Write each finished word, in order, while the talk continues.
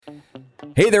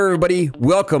Hey there, everybody.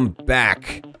 Welcome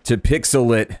back to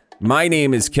Pixel-Lit. My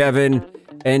name is Kevin,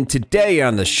 and today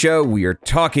on the show, we are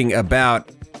talking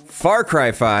about Far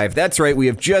Cry 5. That's right, we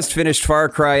have just finished Far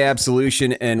Cry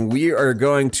Absolution, and we are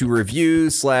going to review /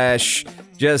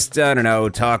 just,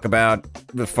 talk about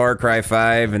the Far Cry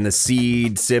 5 and the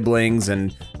Seed siblings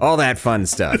and all that fun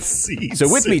stuff.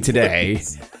 So with me today...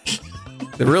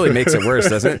 It really makes it worse,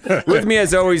 doesn't it? With me,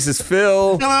 as always, is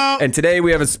Phil. Hello. And today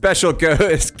we have a special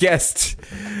guest,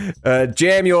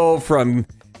 Jamuel from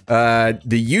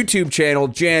the YouTube channel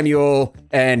Jamuel,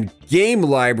 and Game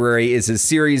Library is his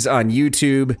series on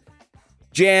YouTube.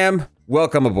 Jam,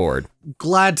 welcome aboard.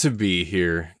 Glad to be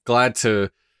here. Glad to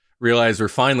realize we're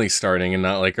finally starting and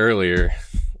not like earlier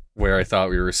where I thought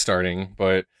we were starting.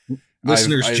 But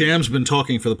listeners, Jam's been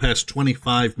talking for the past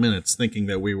 25 minutes thinking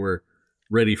that we were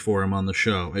ready for him on the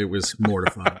show. It was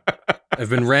mortifying. I've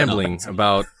been rambling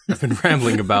about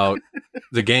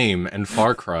the game and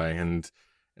Far Cry and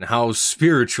how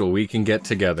spiritual we can get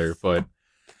together. But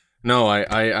no,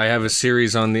 I have a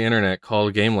series on the internet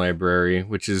called Game Library,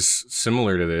 which is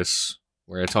similar to this,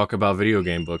 where I talk about video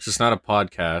game books. It's not a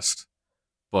podcast,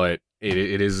 but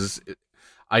it is.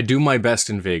 I do my best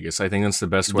in Vegas. I think that's the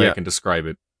best way I can describe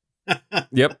it.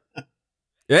 Yep.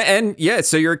 Yeah,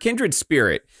 so you're a kindred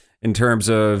spirit in terms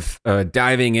of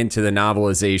diving into the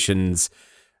novelizations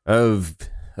of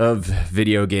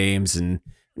video games and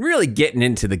really getting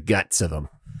into the guts of them.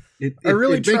 It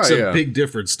makes a big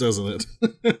difference, doesn't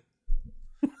it?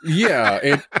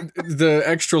 Yeah, the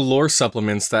extra lore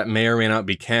supplements that may or may not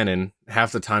be canon,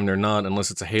 half the time they're not unless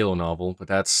it's a Halo novel, but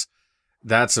that's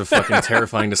a fucking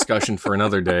terrifying discussion for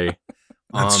another day.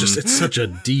 It's such a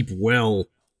deep well.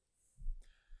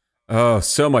 Oh,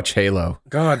 so much Halo.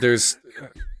 God, there's...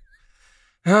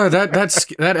 that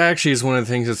actually is one of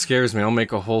the things that scares me. I'll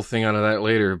make a whole thing out of that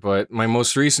later. But my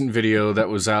most recent video that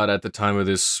was out at the time of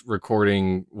this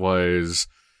recording was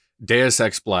Deus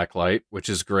Ex Blacklight, which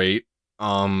is great.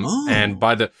 And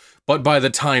by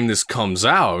the time this comes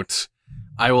out,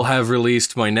 I will have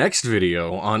released my next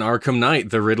video on Arkham Knight: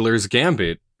 The Riddler's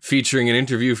Gambit, featuring an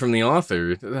interview from the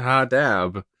author. Ha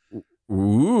dab.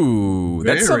 Ooh,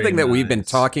 that's something that we've been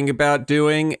talking about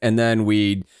doing, and then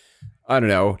we,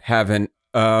 haven't.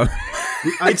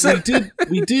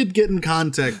 We did get in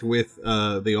contact with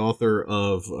the author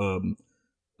of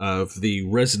the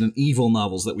Resident Evil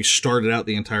novels that we started out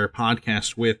the entire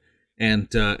podcast with,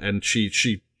 and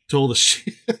she told us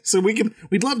so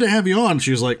we'd love to have you on.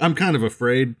 She was like, I'm kind of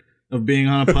afraid of being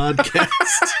on a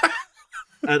podcast.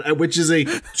 Which is a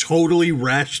totally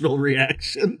rational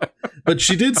reaction, but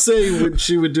she did say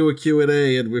she would do a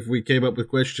Q&A and if we came up with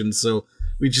questions, so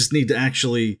we just need to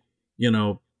actually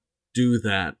do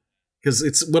that, because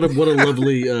it's what a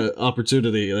lovely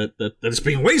opportunity that is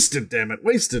being wasted. Damn it,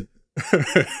 wasted.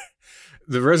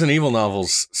 The Resident Evil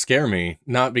novels scare me,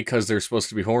 not because they're supposed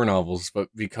to be horror novels, but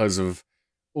because of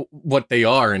what they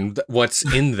are and what's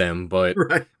in them. But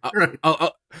right.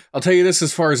 I'll tell you this: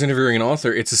 as far as interviewing an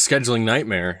author, it's a scheduling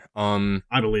nightmare.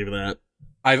 I believe that.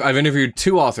 I've interviewed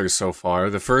 2 authors so far.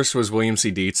 The first was William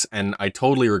C. Dietz, and I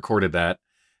totally recorded that,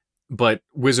 but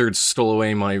Wizards stole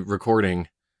away my recording.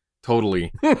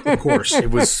 Totally. Of course.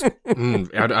 It was... I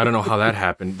don't know how that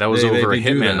happened. That was over a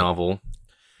Hitman novel.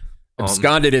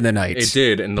 Absconded in the night. It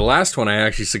did, and the last one I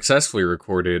actually successfully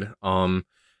recorded. But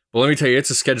let me tell you,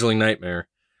 it's a scheduling nightmare.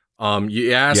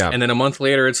 You ask, and then a month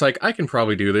later, it's like, I can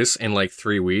probably do this in like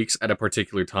 3 weeks at a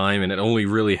particular time, and it only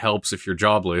really helps if you're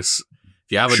jobless. If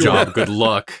you have a job, good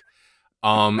luck.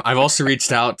 I've also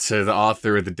reached out to the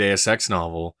author of the Deus Ex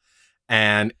novel,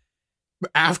 and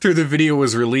after the video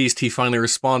was released, he finally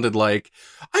responded like,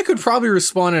 I could probably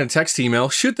respond in a text email,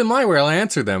 shoot them my way, I'll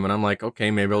answer them. And I'm like,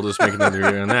 okay, maybe I'll just make another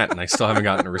video on that. And I still haven't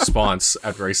gotten a response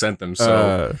after I sent them.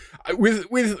 So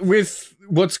with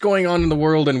what's going on in the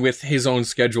world and with his own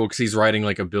schedule, because he's writing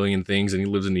like a billion things and he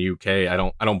lives in the UK,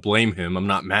 I don't blame him. I'm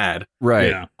not mad. Right.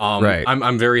 Yeah. Right.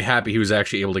 I'm very happy he was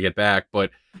actually able to get back,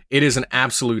 but it is an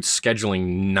absolute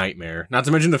scheduling nightmare. Not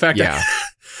to mention the fact that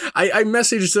I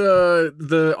messaged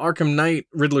the Arkham Knight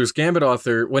Riddler's Gambit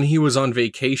author when he was on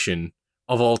vacation,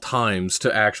 of all times,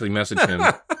 to actually message him.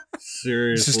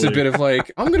 Seriously. It's just a bit of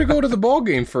like, I'm going to go to the ball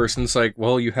game first. And it's like,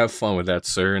 well, you have fun with that,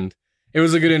 sir. And it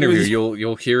was a good interview.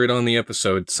 You'll hear it on the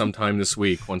episode sometime this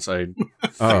week once I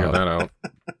figure that out.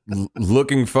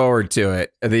 Looking forward to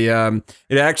it.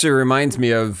 It actually reminds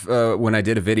me of when I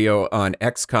did a video on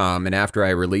XCOM, and after I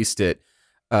released it,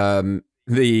 the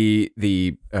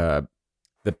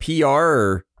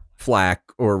PR flack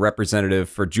or representative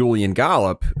for Julian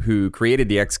Gollop, who created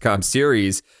the XCOM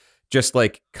series, just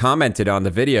like commented on the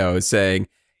video saying,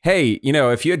 hey,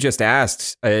 if you had just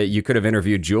asked, you could have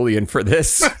interviewed Julian for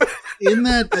this. In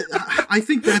that, I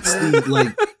think that's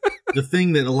the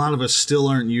thing that a lot of us still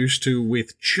aren't used to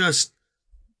with just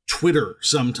Twitter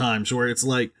sometimes, where it's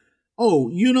like, oh,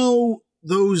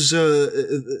 those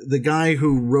the guy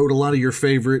who wrote a lot of your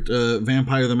favorite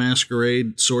Vampire the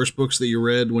Masquerade source books that you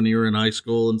read when you were in high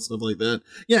school and stuff like that.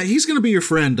 Yeah, he's going to be your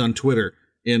friend on Twitter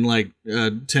in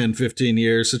 10, 15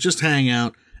 years. So just hang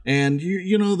out, and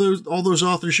all those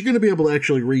authors, you're going to be able to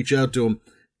actually reach out to them.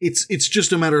 It's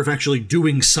just a matter of actually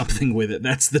doing something with it.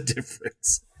 That's the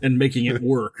difference, and making it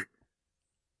work.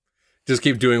 Just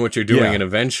keep doing what you're doing, and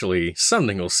eventually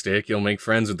something will stick. You'll make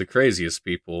friends with the craziest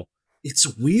people.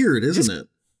 It's weird, isn't it?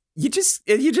 You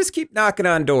just keep knocking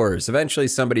on doors. Eventually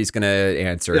somebody's going to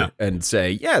answer and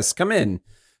say, yes, come in.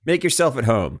 Make yourself at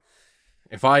home.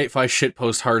 If I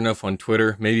shitpost hard enough on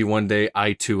Twitter, maybe one day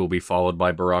I too will be followed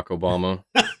by Barack Obama.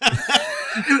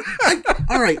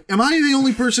 All right, am I the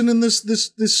only person in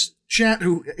this chat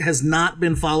who has not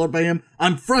been followed by him?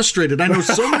 I'm frustrated. I know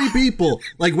so many people,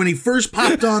 like when he first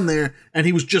popped on there and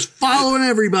he was just following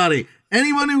everybody.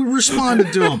 Anyone who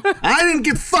responded to him, I didn't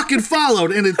get fucking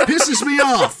followed, and it pisses me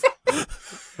off.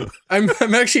 I'm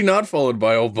actually not followed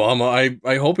by Obama.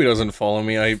 I hope he doesn't follow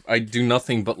me. I do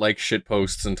nothing but like shit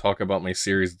posts and talk about my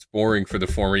series. It's boring for the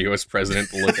former U.S. president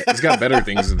to look at. He's got better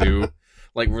things to do,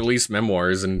 like release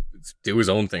memoirs and do his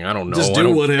own thing. I don't know. Just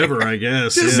do whatever, I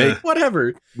guess. Just yeah. make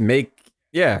whatever.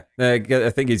 I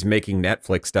think he's making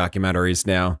Netflix documentaries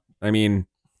now. I mean,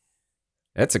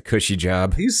 that's a cushy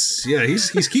job. He's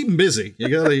keeping busy. You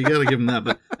gotta give him that.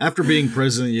 But after being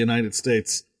president of the United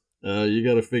States, you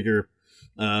gotta figure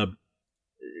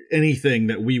anything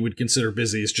that we would consider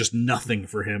busy is just nothing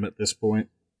for him at this point.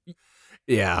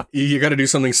 Yeah, you got to do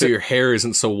something so your hair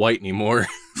isn't so white anymore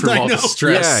from all the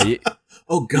stress. Yeah,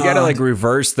 oh God, you got to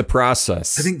reverse the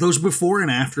process. I think those before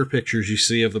and after pictures you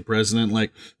see of the president,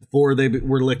 like before they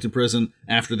were elected president,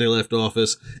 after they left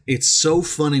office, it's so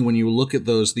funny when you look at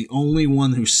those. The only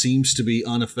one who seems to be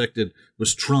unaffected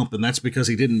was Trump, and that's because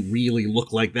he didn't really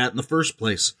look like that in the first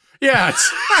place. Yeah,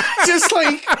 it's just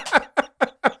like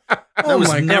that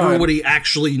was never what he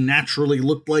actually naturally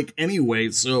looked like anyway,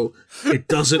 so it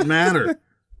doesn't matter.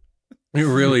 It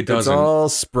really doesn't. It's all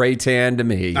spray tan to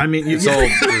me. I mean, you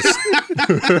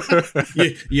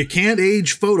can't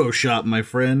age Photoshop, my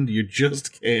friend. You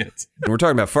just can't. We're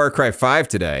talking about Far Cry 5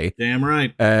 today. Damn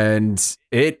right. And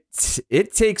it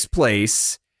takes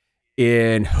place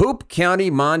in Hope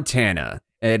County, Montana.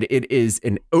 And it is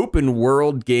an open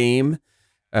world game,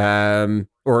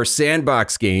 or a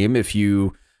sandbox game. If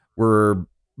you were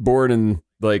born in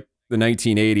like the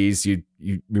 1980s,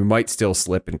 you might still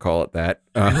slip and call it that.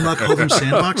 You not call them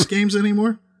sandbox games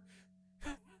anymore?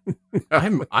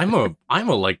 I'm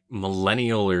a like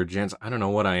millennial or gens. I don't know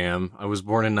what I am. I was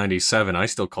born in 97. I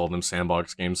still call them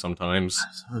sandbox games sometimes.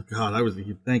 Oh God,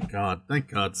 thank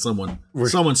God,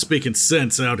 someone's speaking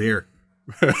sense out here.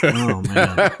 Oh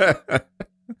man.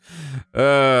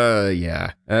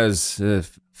 Yeah. As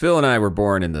Phil and I were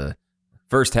born in the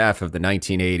first half of the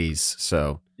 1980s,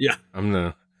 so yeah, I'm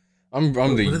the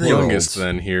youngest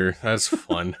then here. That's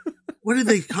fun. What did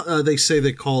they say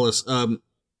they call us?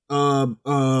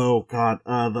 Oh God,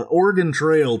 the Oregon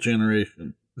Trail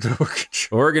generation.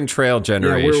 Oregon Trail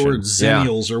generation. Yeah, we're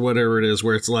Zennials or whatever it is,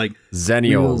 where it's like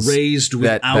Zennials. We were raised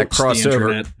without the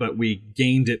internet, but we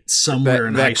gained it somewhere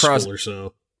in high school or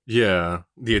so. Yeah,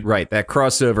 right. That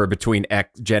crossover between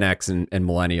Gen X and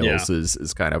millennials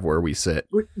is kind of where we sit.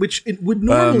 Which it would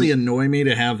normally annoy me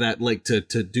to have that, like to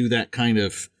do that kind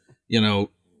of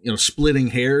splitting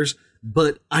hairs.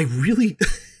 But I really,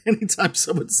 anytime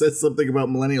someone says something about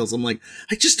millennials, I'm like,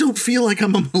 I just don't feel like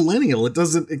I'm a millennial. It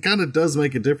kind of does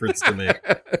make a difference to me.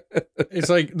 It's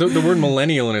like the word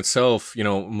millennial in itself,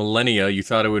 millennia, you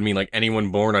thought it would mean like anyone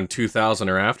born on 2000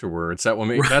 or afterwards.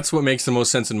 That's what makes the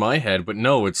most sense in my head. But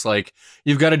no, it's like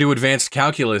you've got to do advanced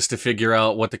calculus to figure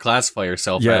out what to classify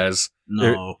yourself as.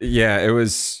 No. It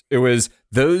was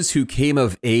those who came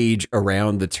of age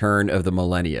around the turn of the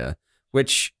millennia,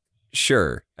 which,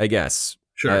 sure, I guess.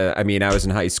 Sure. I mean, I was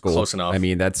in high school. Close enough. I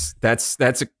mean, that's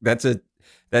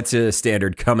a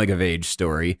standard coming of age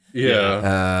story.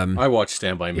 Yeah. I watched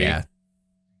Stand By Me. Yeah.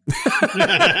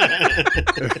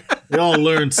 We all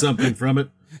learned something from it.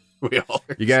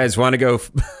 You guys want to go?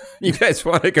 You guys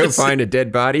want to go find a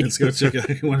dead body? Let's go check out.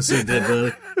 You want to see a dead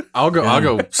body? I'll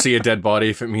go see a dead body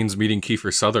if it means meeting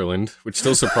Kiefer Sutherland, which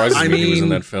still surprises me he was in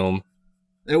that film.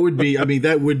 It would be. I mean,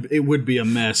 it would be a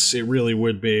mess. It really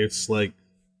would be. It's like,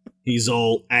 he's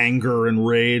all anger and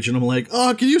rage, and I'm like,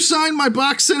 oh, can you sign my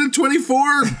box set at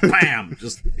 24? Bam!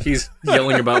 Just he's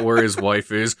yelling about where his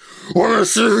wife is. Wanna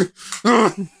see?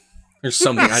 There's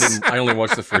something I only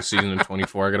watched the first season of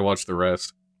 24. I gotta watch the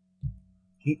rest.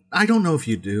 I don't know if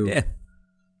you do. Yeah.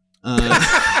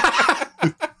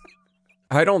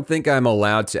 I don't think I'm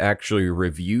allowed to actually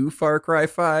review Far Cry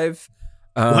 5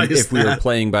 if we were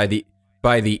playing by the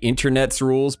internet's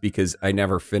rules, because I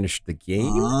never finished the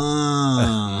game.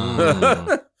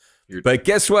 But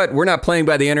guess what? We're not playing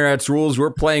by the internet's rules. We're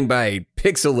playing by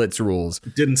Pixelit's rules.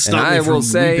 It didn't stop me from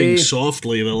weeping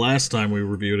softly the last time we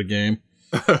reviewed a game.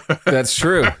 That's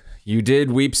true. You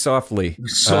did weep softly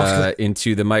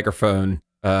into the microphone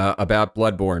about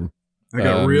Bloodborne. I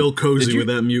got real cozy with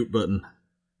that mute button.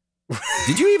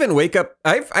 Did you even wake up?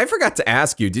 I forgot to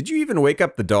ask you. Did you even wake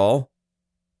up the doll?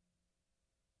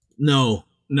 No.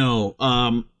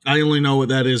 I only know what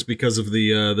that is because of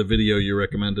the video you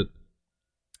recommended.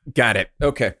 Got it.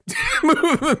 Okay.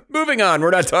 Moving on.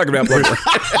 We're not talking about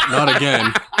Bloodborne. Not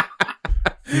again.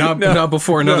 Not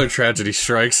before another tragedy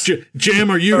strikes.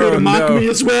 Jam, are you here to mock me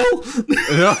as well?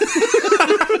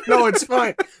 No, it's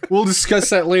fine. We'll discuss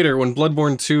that later when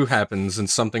Bloodborne 2 happens, and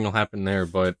something will happen there.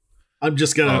 But I'm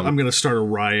gonna start a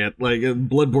riot. Like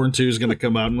Bloodborne 2 is gonna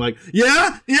come out and like,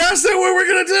 yeah, is that what we're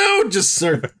gonna do? Just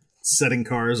start setting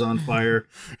cars on fire.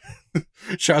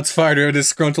 Shots fired at a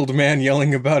disgruntled man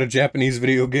yelling about a Japanese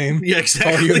video game. Yeah,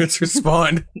 exactly. All units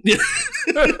respond. Yeah.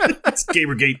 It's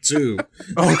Gamergate 2.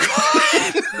 Oh,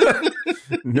 God.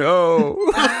 No.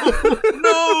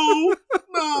 No.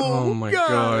 Oh, my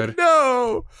God.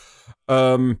 No.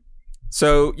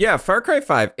 So, yeah, Far Cry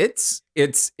 5.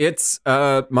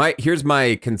 Here's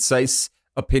my concise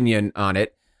opinion on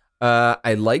it.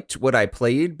 I liked what I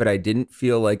played, but I didn't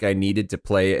feel like I needed to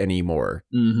play anymore.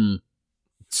 Mm-hmm.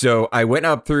 So I went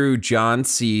up through John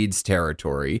Seed's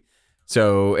territory.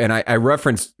 So, and I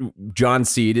referenced John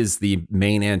Seed is the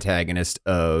main antagonist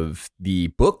of the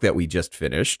book that we just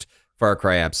finished, Far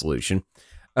Cry Absolution.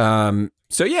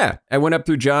 So yeah, I went up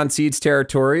through John Seed's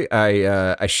territory.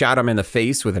 I shot him in the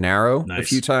face with an arrow a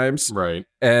few times. Right.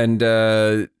 And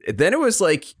then it was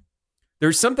like,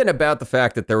 there's something about the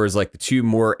fact that there was like the two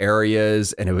more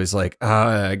areas, and it was like,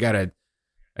 I gotta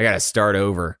start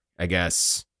over, I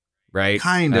guess. Right?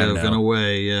 Kind of, in a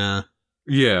way, yeah.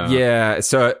 Yeah. Yeah.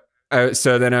 So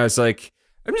then I was like,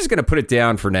 I'm just gonna put it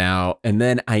down for now. And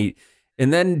then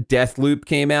Deathloop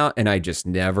came out, and I just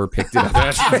never picked it up.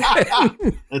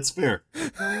 That's fair.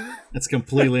 That's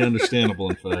completely understandable.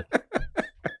 In fact,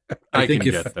 I can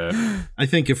get that. I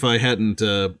think if I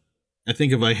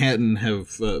hadn't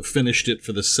have finished it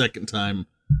for the second time,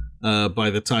 by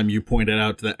the time you pointed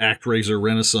out that ActRaiser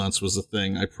Renaissance was a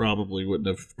thing, I probably wouldn't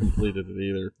have completed it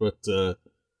either. But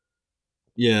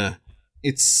yeah,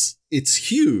 it's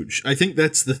huge. I think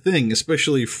that's the thing,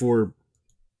 especially for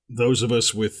those of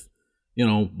us with,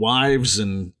 wives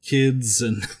and kids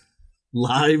and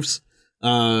lives.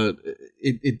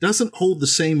 It doesn't hold the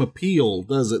same appeal,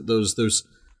 does it? Those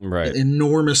right.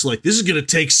 Enormous, like, this is gonna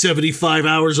take 75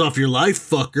 hours off your life,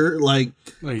 fucker. Like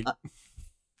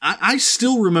I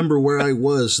still remember where I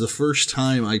was the first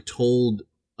time I told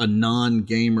a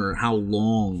non-gamer how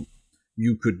long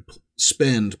you could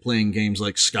spend playing games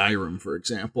like Skyrim, for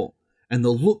example, and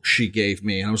the look she gave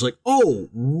me. And I was like, oh,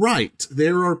 right.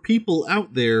 There are people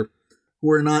out there who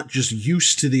are not just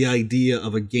used to the idea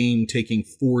of a game taking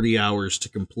 40 hours to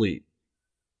complete.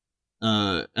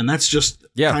 And that's just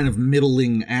kind of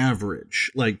middling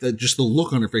average. Like, just the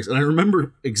look on her face. And I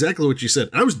remember exactly what she said.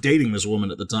 I was dating this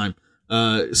woman at the time.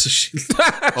 So she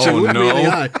looked me in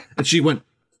the eye, and she went,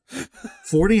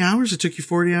 40 hours? It took you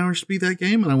 40 hours to beat that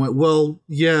game? And I went, well,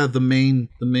 yeah, the main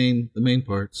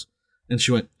parts. And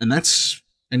she went,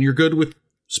 and you're good with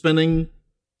spending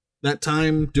that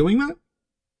time doing that?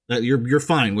 That you're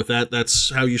fine with that?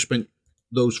 That's how you spent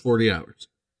those 40 hours?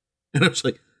 And I was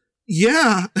like,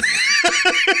 yeah.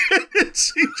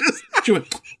 She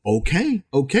went, okay.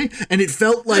 And it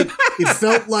felt like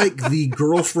the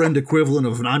girlfriend equivalent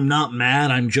of, I'm not mad,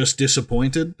 I'm just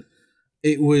disappointed.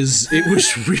 It was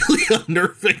really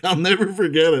unnerving. I'll never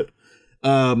forget it.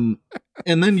 And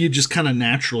then you just kind of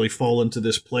naturally fall into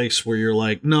this place where you're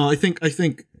like, no, I think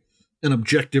an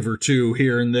objective or two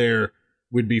here and there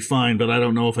would be fine, but I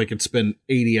don't know if I could spend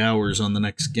 80 hours on the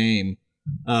next game.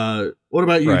 What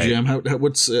about you, Jam?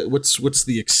 What's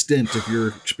the extent of your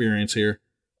experience here?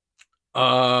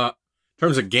 In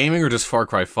terms of gaming or just Far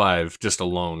Cry 5, just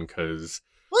alone, because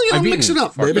mix it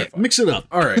up, baby. Mix it up.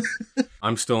 All right.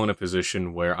 I'm still in a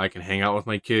position where I can hang out with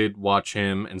my kid, watch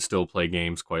him, and still play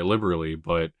games quite liberally.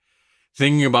 But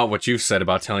thinking about what you've said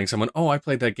about telling someone, oh, I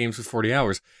played that game for 40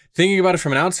 hours. Thinking about it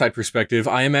from an outside perspective,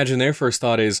 I imagine their first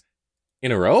thought is,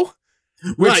 in a row?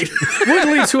 Which would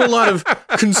lead to a lot of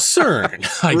concern,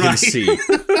 I can see.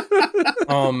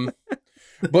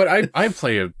 But I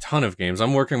play a ton of games.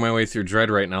 I'm working my way through Dread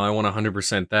right now. I want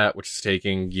 100% that, which is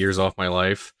taking years off my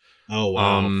life. Oh,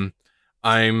 wow.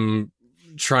 I'm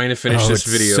trying to finish this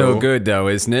video. So good, though,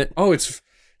 isn't it? Oh, it's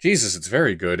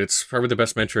very good. It's probably the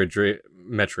best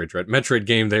Metroid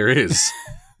game there is.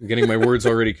 I'm getting my words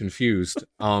already confused.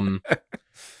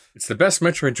 It's the best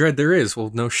Metroid Dread there is.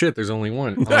 Well, no shit, there's only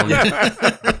one.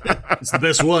 It's the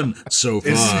best one so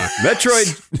far.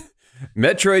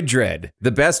 Metroid Dread,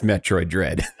 the best Metroid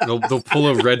Dread. They'll pull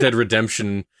a Red Dead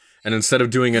Redemption, and instead of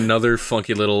doing another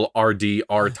funky little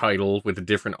RDR title with a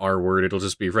different R word, it'll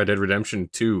just be Red Dead Redemption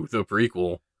 2, the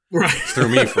prequel. Right. Threw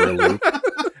me for a loop.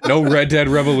 No Red Dead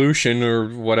Revolution or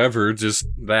whatever, just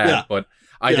that. Yeah. But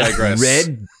I digress.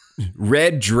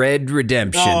 Red Dread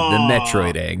Redemption, the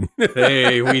Metroid egg.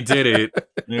 Hey, we did it.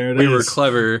 There it we is. were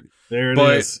clever. There it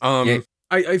is.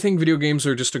 I think video games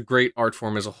are just a great art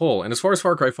form as a whole. And as far as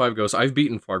Far Cry 5 goes, I've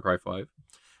beaten Far Cry 5.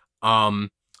 I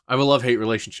have a love-hate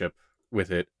relationship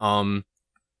with it.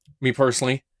 Me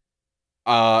personally,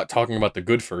 talking about the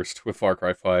good first with Far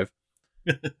Cry 5,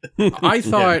 I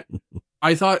thought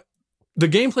the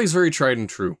gameplay is very tried and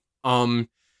true.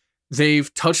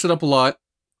 They've touched it up a lot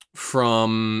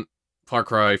from Far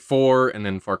Cry 4 and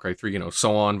then Far Cry 3,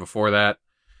 so on before that.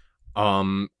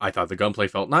 I thought the gunplay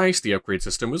felt nice. The upgrade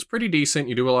system was pretty decent.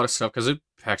 You do a lot of stuff because it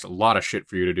packs a lot of shit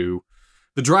for you to do.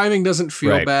 The driving doesn't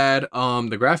feel bad.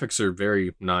 The graphics are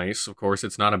very nice. Of course,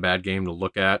 it's not a bad game to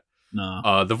look at.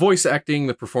 No. The voice acting,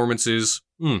 the performances,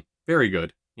 very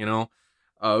good.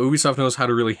 Ubisoft knows how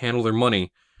to really handle their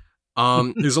money.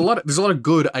 There's a lot of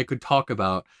good I could talk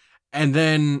about. And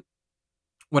then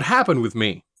what happened with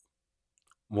me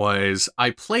was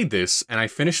I played this and I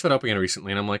finished it up again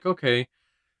recently, and I'm like, okay,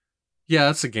 yeah,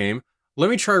 that's a game. Let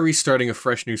me try restarting a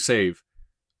fresh new save.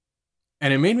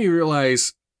 And it made me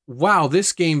realize, wow,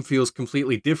 this game feels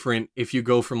completely different if you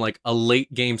go from like a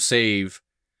late game save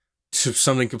to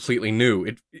something completely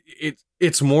new.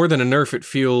 It's more than a nerf. It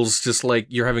feels just like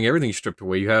you're having everything stripped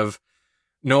away. You have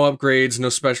no upgrades, no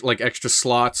special, like extra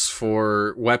slots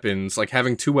for weapons. Like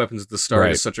having 2 weapons at the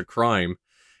start is such a crime.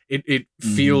 It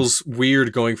feels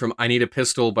weird going from I need a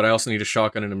pistol, but I also need a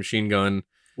shotgun and a machine gun.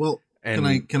 Well, can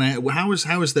I? How is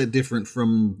that different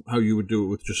from how you would do it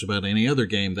with just about any other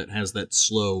game that has that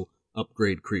slow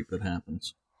upgrade creep that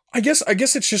happens? I guess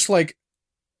it's just like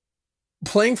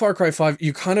playing Far Cry 5.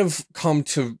 You kind of come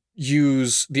to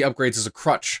use the upgrades as a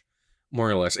crutch, more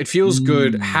or less. It feels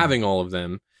good having all of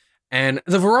them. And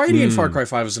the variety in Far Cry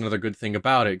 5 is another good thing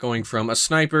about it. Going from a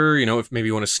sniper, if maybe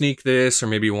you want to sneak this, or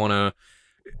maybe you want to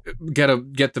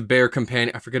get the bear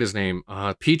companion. I forget his name.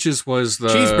 Peaches was the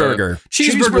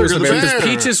Cheeseburger was the bear. Because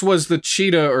Peaches was the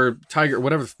cheetah or tiger,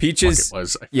 whatever Peaches it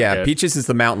was. Yeah, Peaches is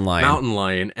the mountain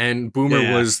lion. And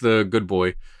Boomer was the good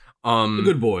boy. The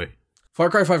good boy. Far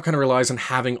Cry 5 kind of relies on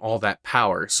having all that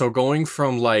power. So going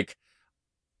from like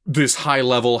this high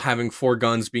level, having 4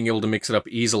 guns, being able to mix it up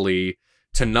easily,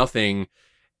 to nothing,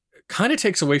 kind of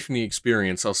takes away from the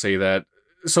experience, I'll say that.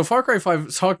 So Far Cry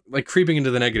 5, like creeping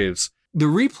into the negatives, the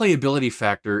replayability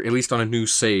factor, at least on a new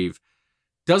save,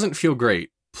 doesn't feel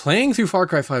great. Playing through Far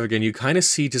Cry 5 again, you kind of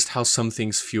see just how some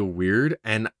things feel weird,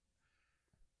 and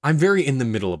I'm very in the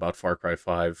middle about Far Cry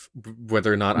 5,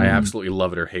 whether or not I absolutely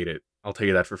love it or hate it. I'll tell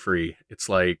you that for free. It's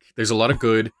like, there's a lot of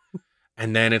good,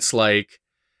 and then it's like,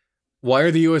 why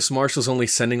are the U.S. Marshals only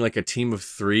sending like a team of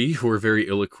 3 who are very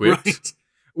ill-equipped?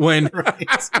 When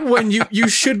you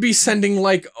should be sending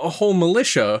like a whole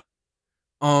militia.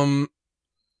 And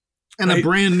a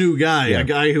brand new guy, a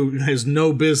guy who has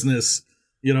no business,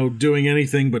 doing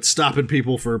anything but stopping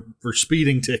people for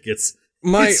speeding tickets.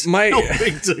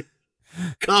 Helping to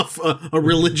cuff a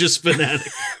religious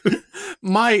fanatic.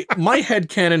 my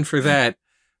headcanon for that,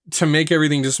 to make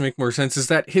everything just make more sense, is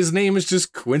that his name is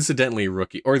just coincidentally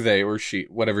Rookie, or they or she,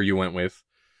 whatever you went with.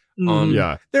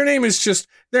 Their name is just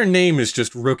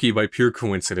Rookie by pure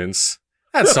coincidence.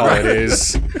 That's all it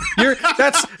is.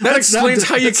 That explains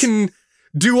how you can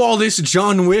do all this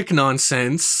John Wick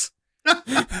nonsense.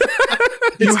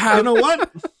 You know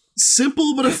what?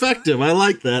 Simple but effective. I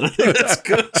like that. I think that's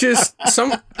good. Just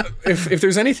if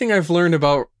there's anything I've learned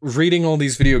about reading all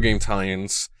these video game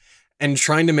tie-ins and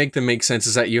trying to make them make sense,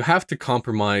 is that you have to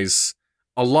compromise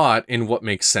a lot in what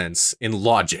makes sense in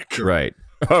logic. Right.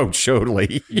 Oh,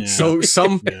 totally. Yeah. So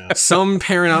some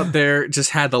parent out there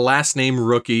just had the last name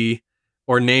Rookie,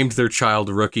 or named their child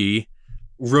Rookie.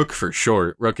 Rook for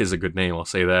short. Rook is a good name, I'll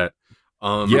say that.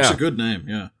 Rook's a good name,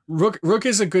 yeah. Rook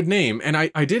is a good name, and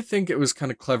I did think it was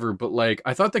kind of clever, but like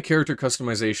I thought the character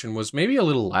customization was maybe a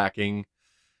little lacking.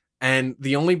 And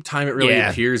the only time it really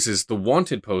appears is the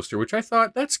wanted poster, which I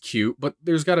thought that's cute, but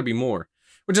there's got to be more.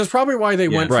 Which is probably why they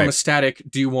went from a static,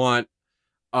 do you want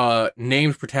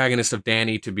named protagonist of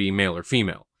Danny to be male or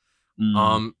female?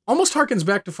 Almost harkens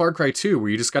back to Far Cry 2, where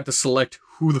you just got to select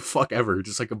who the fuck ever,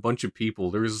 just like a bunch of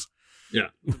people. There's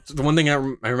the one thing I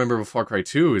remember of Far Cry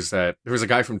 2 is that there was a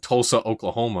guy from Tulsa,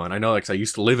 Oklahoma, and I know because I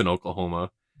used to live in Oklahoma.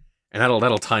 And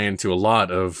that'll tie into a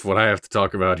lot of what I have to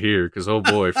talk about here, because oh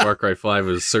boy, Far Cry 5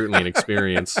 is certainly an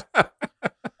experience.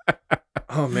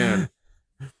 Oh man.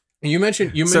 You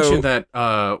mentioned that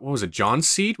what was it? John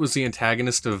Seed was the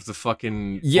antagonist of the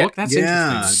fucking book. That's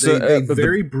interesting. They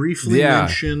very briefly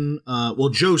mention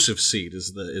Joseph Seed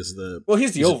is the well,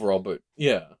 he's the overall, but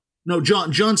yeah. No,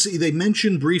 John Seed. They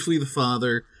mention briefly the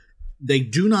father. They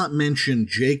do not mention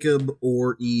Jacob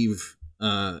or Eve.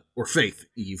 Or Faith,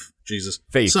 Eve, Jesus,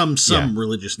 Faith, some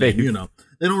religious name, Faith.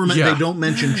 They don't remember. They don't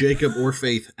mention Jacob or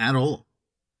Faith at all.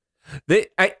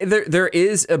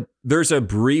 There's a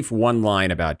brief one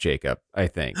line about Jacob, I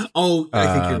think. Oh,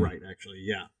 I think you're right. Actually,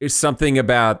 yeah, it's something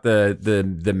about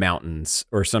the mountains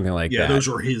or something like that. Yeah, those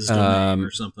were his domain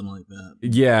or something like that.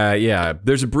 Yeah.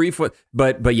 There's a brief one,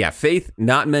 but yeah, Faith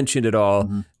not mentioned at all.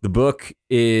 Mm-hmm. The book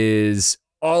is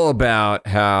all about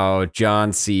how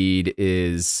John Seed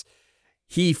is.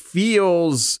 He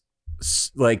feels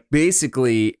like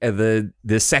basically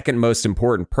the second most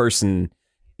important person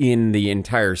in the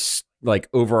entire like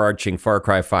overarching Far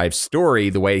Cry 5 story,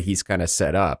 the way he's kind of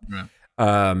set up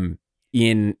in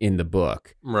the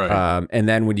book. Right. And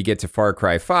then when you get to Far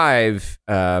Cry 5,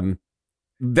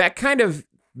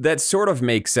 that sort of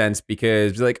makes sense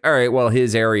because like, all right, well,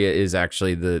 his area is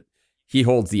actually he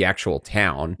holds the actual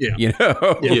town,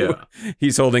 Yeah.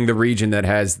 He's holding the region that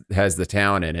has the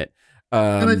town in it.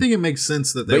 And I think it makes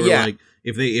sense that they were like,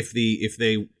 if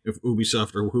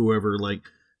Ubisoft or whoever like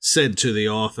said to the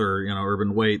author,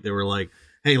 Urban Waite, they were like,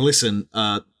 hey, listen,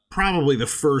 probably the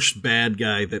first bad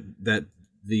guy that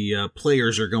the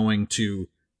players are going to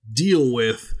deal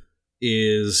with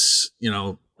is,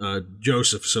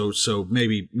 Joseph. So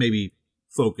maybe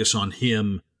focus on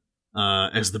him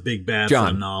as the big bad for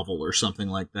the novel or something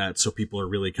like that. So people are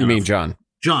really You mean John?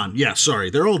 John, yeah, sorry.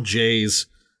 They're all J's.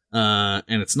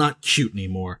 And it's not cute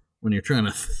anymore when you're trying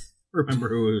to remember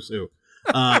who is who.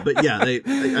 But yeah,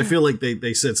 I feel like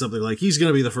they said something like he's going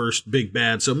to be the first big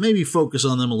bad, so maybe focus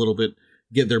on them a little bit,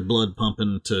 get their blood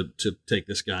pumping to take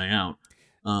this guy out.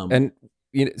 And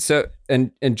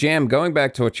Jam, going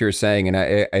back to what you were saying,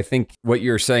 and I think what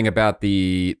you're saying about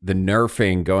the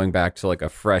nerfing going back to like a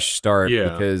fresh start,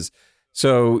 because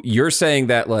so you're saying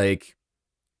that like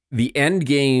the end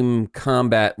game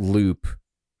combat loop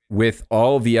with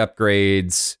all the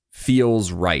upgrades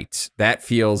feels right. That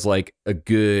feels like a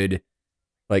good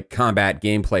like combat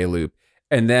gameplay loop.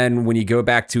 And then when you go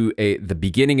back to the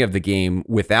beginning of the game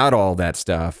without all that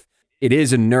stuff, it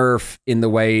is a nerf in the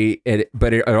way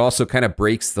but it also kind of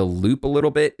breaks the loop a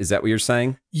little bit. Is that what you're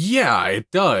saying? Yeah, it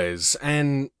does.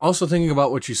 And also thinking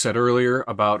about what you said earlier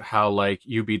about how like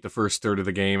you beat the first third of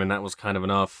the game and that was kind of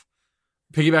enough.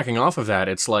 Piggybacking off of that,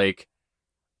 it's like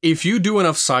if you do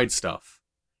enough side stuff,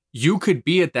 you could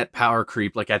be at that power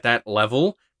creep, like at that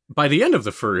level, by the end of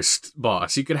the first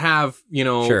boss. You could have,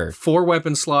 4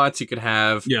 weapon slots. You could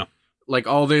have, like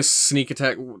all this sneak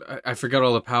attack. I forgot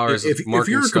all the powers. If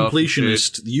you're a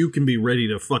completionist, you can be ready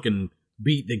to fucking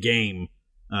beat the game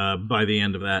by the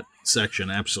end of that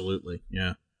section. Absolutely,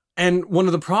 yeah. And one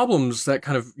of the problems that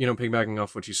kind of, piggybacking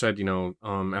off what you said,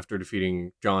 after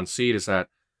defeating John Seed is that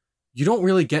you don't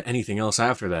really get anything else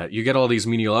after that. You get all these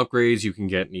menial upgrades, you can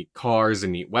get neat cars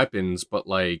and neat weapons, but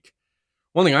like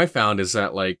one thing I found is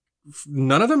that like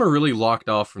none of them are really locked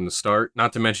off from the start.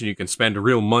 Not to mention you can spend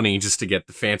real money just to get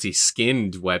the fancy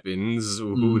skinned weapons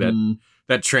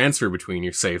that transfer between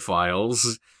your save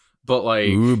files. But like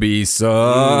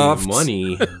Ubisoft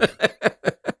money.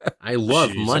 I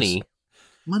love money.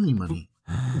 Money.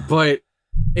 But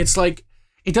it's like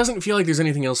it doesn't feel like there's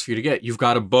anything else for you to get. You've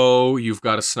got a bow, you've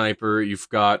got a sniper, you've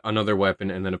got another weapon,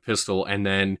 and then a pistol, and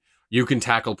then you can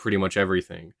tackle pretty much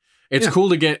everything. It's cool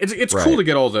to get. It's cool to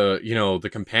get all the the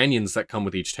companions that come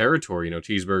with each territory.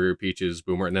 Cheeseburger, Peaches,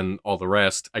 Boomer, and then all the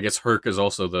rest. I guess Herc is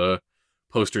also the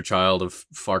poster child of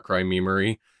Far Cry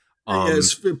memery.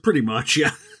 Yes, pretty much,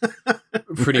 yeah.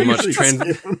 Pretty much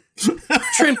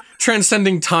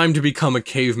transcending time to become a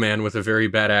caveman with a very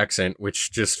bad accent,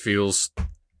 which just feels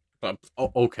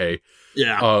okay.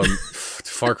 Yeah.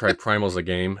 Far Cry Primal's a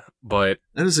game. But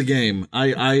that is a game.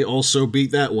 I also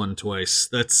beat that one twice.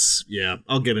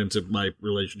 I'll get into my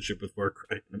relationship with Far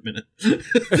Cry in a minute.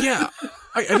 Yeah,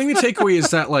 I think the takeaway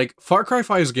is that, like, Far Cry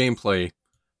 5's gameplay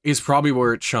is probably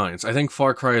where it shines. I think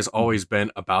Far Cry has always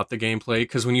been about the gameplay,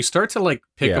 because when you start to, like,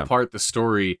 pick apart the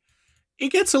story,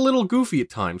 it gets a little goofy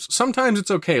at times. Sometimes it's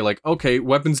okay, like, okay,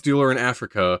 weapons dealer in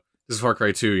Africa, this is Far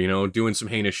Cry 2, you know, doing some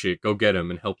heinous shit, go get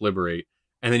him and help liberate.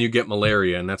 And then you get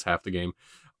malaria, and that's half the game.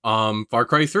 Far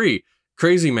Cry 3,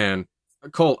 Crazy Man.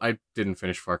 Colt, I didn't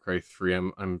finish Far Cry 3.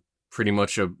 I'm pretty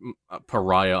much a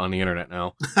pariah on the internet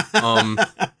now.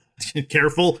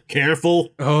 Careful.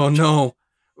 Oh, no.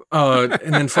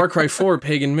 And then Far Cry 4,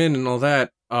 Pagan Min and all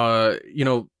that. You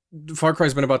know, Far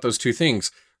Cry's been about those two things.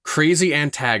 Crazy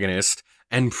antagonist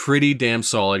and pretty damn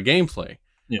solid gameplay.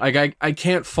 Yeah. Like, I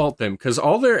can't fault them, because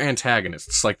all their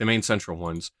antagonists, like the main central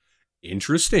ones,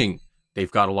 interesting. They've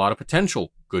got a lot of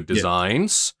potential. Good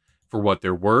designs for what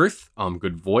they're worth.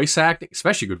 Good voice acting,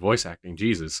 especially good voice acting.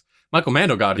 Jesus. Michael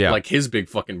Mando got like his big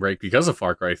fucking break because of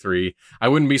Far Cry 3. I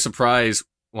wouldn't be surprised.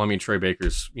 Well, I mean, Troy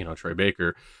Baker's, Troy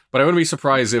Baker, but I wouldn't be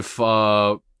surprised if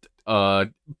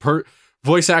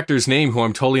voice actor's name, who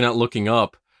I'm totally not looking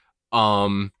up,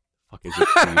 fuck is it?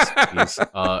 Please.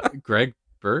 Greg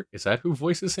Burke, is that who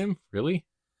voices him? Really?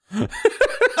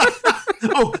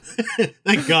 Oh,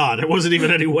 thank God! It wasn't even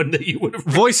anyone that you would have.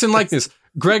 Voice and likeness.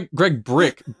 Greg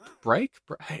Brick.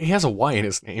 He has a Y in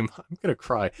his name. I'm gonna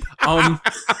cry.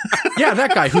 Yeah,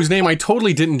 that guy whose name I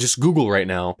totally didn't just Google right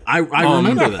now. I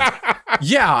remember that.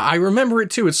 Yeah, I remember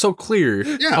it too. It's so clear.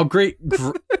 Yeah. How great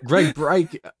Greg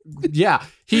Brick. Yeah,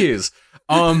 he is.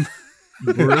 Right?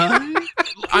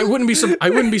 I wouldn't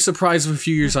be surprised if a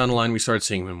few years on the line we start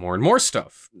seeing him in more and more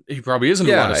stuff. He probably isn't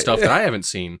a lot of stuff that I haven't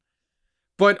seen.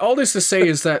 But all this to say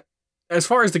is that, as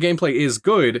far as the gameplay is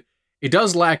good, it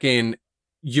does lack in,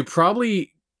 you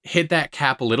probably hit that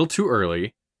cap a little too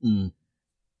early.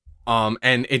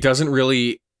 And it doesn't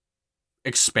really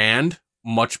expand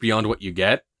much beyond what you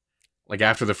get, like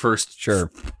after the first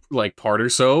like part or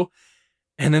so.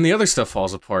 And then the other stuff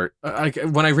falls apart. When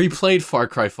I replayed Far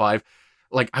Cry 5,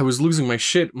 like, I was losing my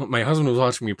shit. My husband was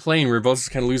watching me play, and we were both just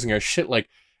kind of losing our shit. Like,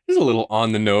 this is a little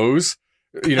on the nose.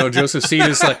 Joseph Seed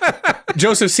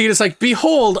is like,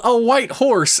 behold, a white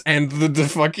horse. And the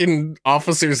fucking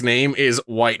officer's name is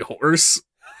White Horse.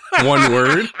 One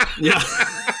word. Yeah.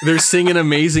 They're singing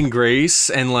Amazing Grace,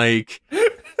 and like,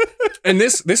 and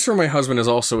this for my husband is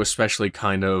also especially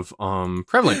kind of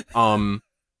prevalent. My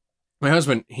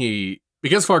husband,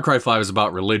 because Far Cry 5 is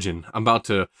about religion, I'm about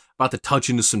to touch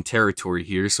into some territory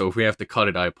here, so if we have to cut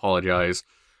it, I apologize.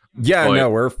 Yeah, but no,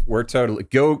 we're totally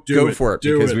go for it,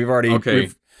 because we've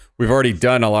already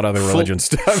done a lot of the religion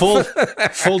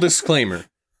stuff. Full disclaimer.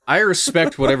 I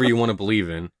respect whatever you want to believe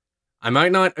in. I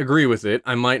might not agree with it,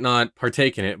 I might not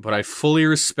partake in it, but I fully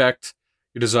respect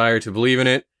your desire to believe in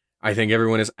it. I think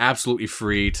everyone is absolutely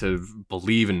free to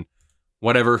believe in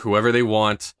whoever they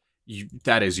want.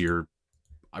 That is your,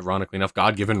 ironically enough,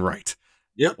 God-given right.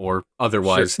 Yep. Or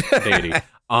otherwise deity.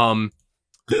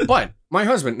 But my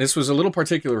husband, this was a little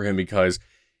particular for him because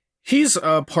he's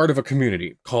a part of a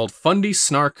community called Fundy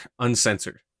Snark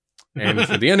Uncensored. And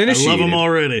for the uninitiated... I love him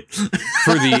already.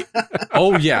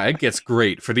 Oh yeah, it gets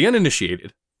great. For the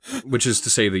uninitiated, which is to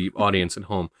say the audience at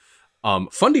home,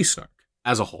 Fundy Snark,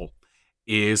 as a whole,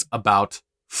 is about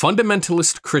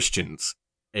fundamentalist Christians,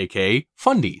 aka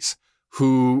fundies,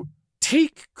 who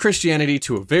take Christianity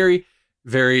to a very,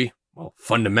 very,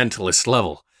 fundamentalist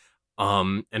level.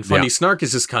 And Fundy Snark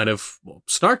is just kind of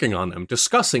snarking on them,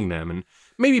 discussing them, and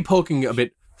maybe poking a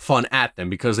bit fun at them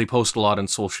because they post a lot on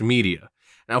social media.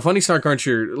 Now, Fundy Snark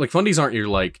fundies aren't your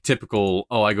like typical,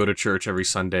 oh, I go to church every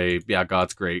Sunday, yeah,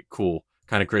 God's great, cool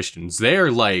kind of Christians.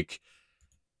 They're like,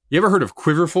 you ever heard of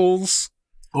Quiverfuls?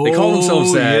 They call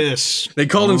themselves that. Yes. They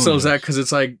call themselves that because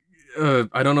it's like,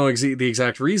 I don't know the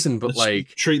exact reason, but like,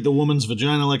 treat the woman's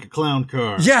vagina like a clown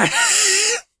car. Yeah.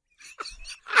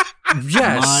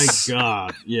 Yes. My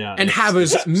God. Yeah. And have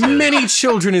as many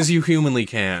children as you humanly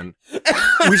can.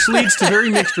 Which leads to very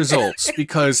mixed results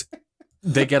because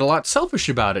they get a lot selfish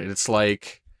about it. It's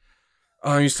like,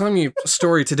 he was telling me a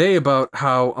story today about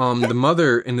how the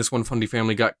mother in this one Fundy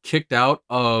family got kicked out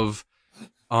of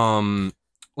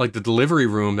like the delivery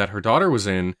room that her daughter was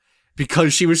in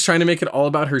because she was trying to make it all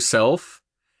about herself.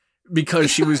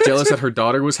 Because she was jealous that her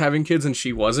daughter was having kids and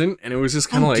she wasn't, and it was just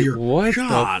kind of like, what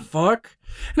the fuck?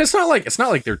 And it's not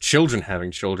like they're children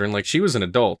having children. Like, she was an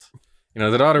adult,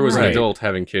 the daughter was an adult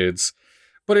having kids,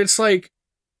 but it's like,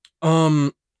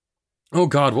 oh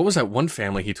God, what was that one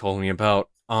family he told me about?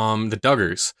 The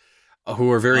Duggars,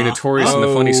 who are very notorious in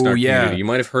the Fundy Snark community. You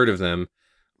might have heard of them.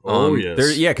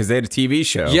 Yes. Because they had a TV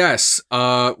show. Yes.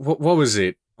 What was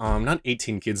it? Not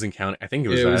 18 Kids and Counting. I think it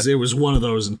was It was one of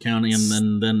those in counting,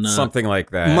 and then something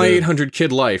like that. My 800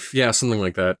 Kid Life. Yeah, something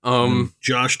like that.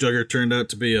 Josh Duggar turned out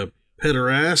to be a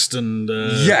pederast, and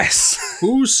yes.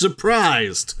 Who's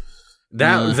surprised?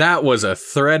 That was a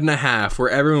thread and a half where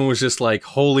everyone was just like,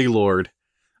 "Holy Lord."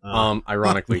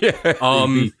 Ironically.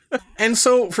 And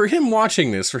so for my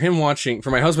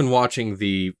husband watching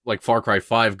the like Far Cry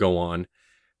 5 go on,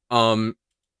 and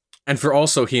for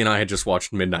also he and I had just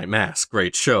watched Midnight Mass,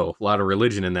 great show, a lot of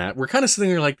religion in that. We're kind of sitting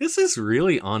there like, this is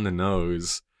really on the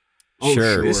nose. Oh,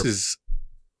 sure. This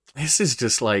is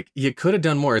just like, you could have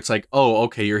done more. It's like, oh,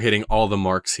 okay, you're hitting all the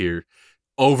marks here.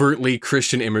 Overtly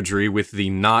Christian imagery with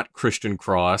the not Christian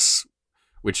cross,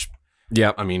 which,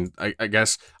 yeah, I mean, I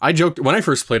guess I joked when I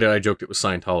first played it. I joked it was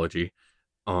Scientology.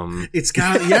 It's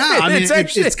got, yeah, I mean,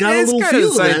 it's got a little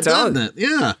feel of that, doesn't it?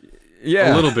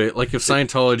 Yeah, a little bit. Like if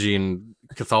Scientology and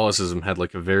Catholicism had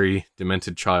like a very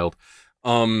demented child.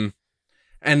 And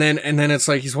then it's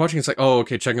like he's watching. It's like, oh,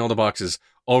 okay, checking all the boxes.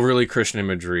 Overly Christian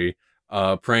imagery,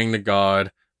 praying to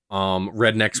God,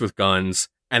 rednecks with guns.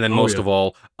 And then most of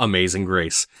all, Amazing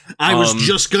Grace. I was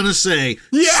just going to say,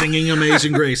 singing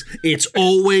Amazing Grace. It's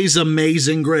always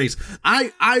Amazing Grace.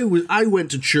 I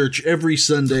went to church every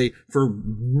Sunday for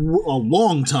a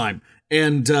long time.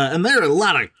 And there are a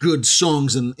lot of good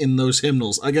songs in those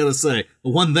hymnals. I got to say, the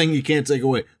one thing you can't take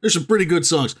away, there's some pretty good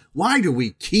songs. Why do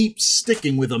we keep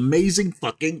sticking with Amazing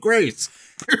fucking Grace?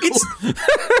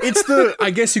 It's the,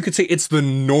 I guess you could say, it's the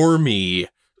normie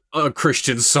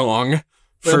Christian song.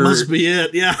 That must be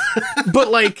it, yeah. But,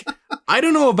 like, I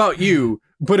don't know about you,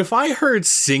 but if I heard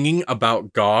singing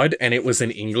about God and it was in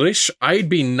English, I'd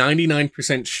be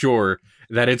 99% sure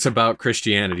that it's about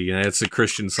Christianity and it's a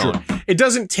Christian song. Sure. It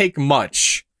doesn't take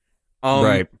much.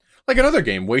 Right. Like another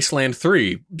game, Wasteland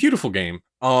 3, beautiful game.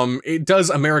 It does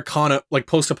Americana, like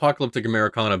post-apocalyptic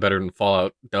Americana better than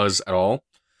Fallout does at all.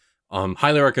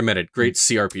 Highly recommended. Great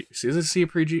CRPG. Is it a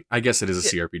CRPG? I guess it is a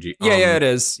CRPG. Yeah, it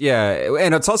is. Yeah,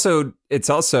 and it's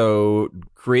also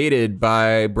created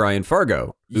by Brian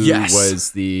Fargo, who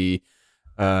was the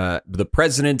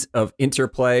president of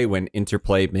Interplay when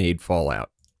Interplay made Fallout.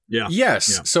 Yeah. Yes.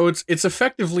 Yeah. So it's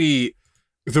effectively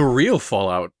the real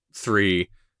Fallout 3.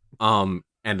 I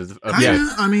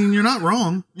mean, you're not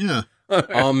wrong. Yeah.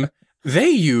 They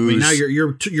use. I mean, now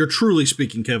you're truly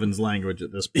speaking Kevin's language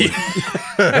at this point.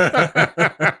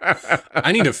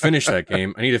 I need to finish that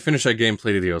game. Play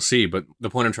the DLC. But the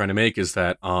point I'm trying to make is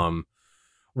that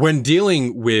when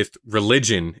dealing with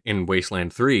religion in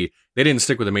Wasteland 3, they didn't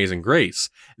stick with Amazing Grace.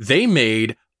 They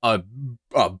made a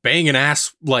banging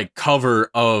ass like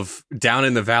cover of Down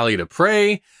in the Valley to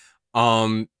Pray,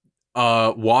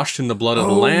 Washed in the Blood of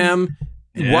the Lamb.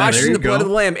 Yeah, washed in the blood of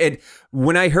the Lamb. And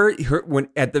when I heard when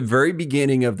at the very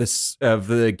beginning of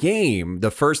the game,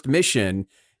 the first mission,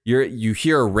 you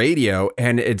hear a radio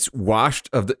and it's washed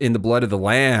in the blood of the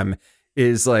Lamb,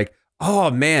 is like, oh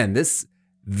man, this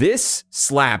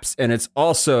slaps, and it's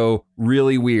also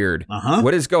really weird.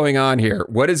 What is going on here?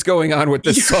 What is going on with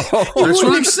this song? That's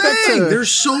what I'm saying.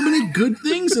 There's so many good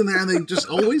things in there, and they just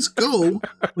always go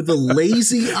with a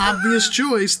lazy, obvious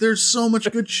choice. There's so much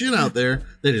good shit out there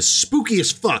that is spooky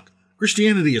as fuck.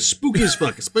 Christianity is spooky as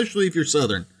fuck, especially if you're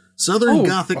Southern. Southern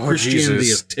Gothic Christianity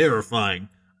is terrifying.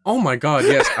 Oh my God,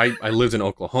 yes. I lived in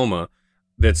Oklahoma.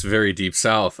 That's very deep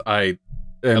south. I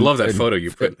love that photo you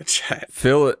put in the chat.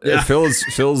 Phil's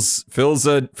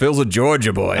a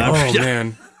Georgia boy. Oh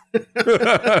man.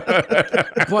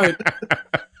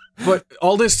 But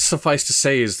all this suffice to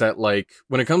say is that, like,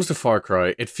 when it comes to Far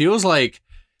Cry, it feels like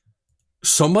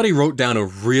somebody wrote down a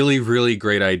really, really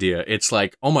great idea. It's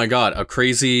like, oh my God, a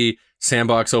crazy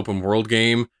sandbox open world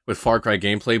game with Far Cry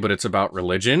gameplay, but it's about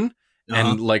religion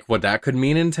and like what that could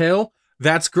mean entail.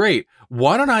 That's great.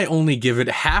 Why don't I only give it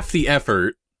half the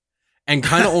effort and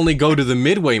kind of only go to the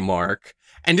midway mark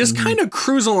and just kind of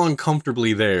cruise along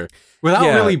comfortably there without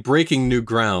really breaking new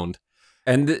ground?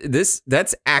 And that's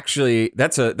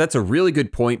a really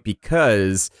good point,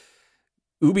 because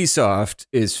Ubisoft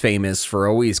is famous for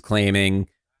always claiming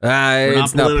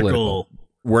it's not political.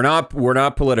 We're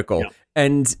not political. Yeah.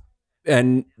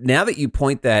 And now that you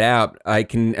point that out,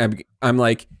 I'm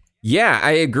like, yeah,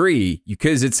 I agree,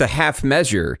 because it's a half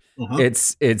measure.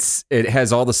 It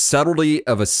has all the subtlety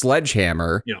of a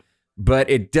sledgehammer, but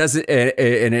it doesn't,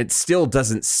 and it still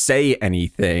doesn't say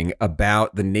anything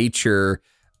about the nature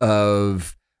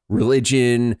of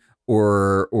religion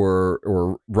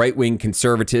or right-wing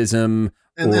conservatism.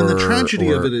 And then the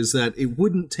tragedy of it is that it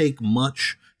wouldn't take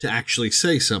much to actually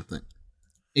say something.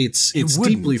 It's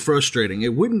deeply frustrating.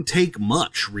 It wouldn't take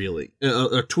much, really.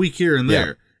 A tweak here and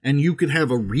there. and you could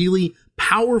have a really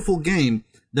powerful game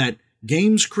that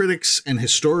games critics and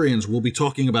historians will be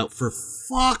talking about for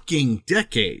fucking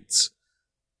decades.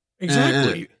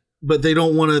 Exactly. But they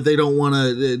don't want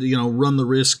to run the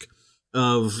risk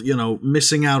of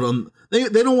missing out on they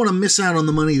don't want to miss out on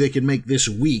the money they could make this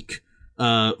week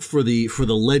for the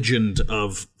legend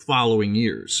of following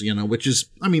years, which is,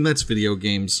 that's video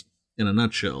games in a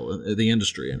nutshell, the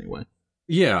industry anyway.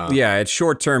 Yeah, it's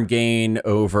short-term gain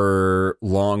over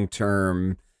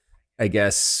long-term, I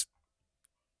guess,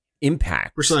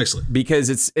 impact. Precisely. Because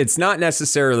it's not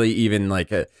necessarily even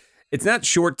like it's not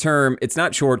short-term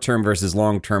versus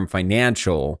long-term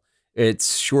financial.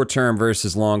 It's short-term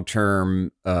versus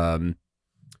long-term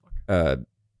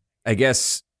I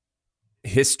guess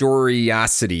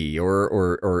historiosity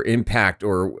or impact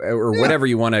or whatever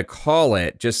you want to call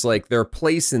it. Just like their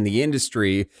place in the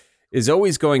industry is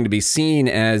always going to be seen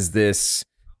as this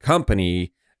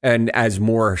company. And as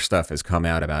more stuff has come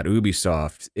out about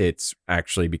Ubisoft, it's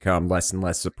actually become less and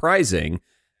less surprising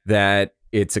that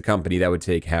it's a company that would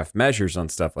take half measures on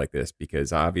stuff like this,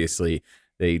 because obviously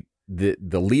the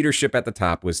leadership at the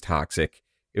top was toxic.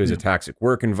 It was a toxic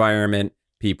work environment.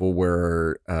 People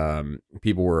were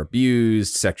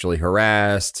abused, sexually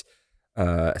harassed,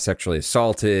 sexually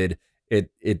assaulted.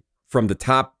 It from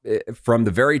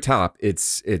the very top.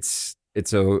 It's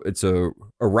a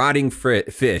rotting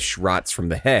fish rots from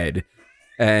the head.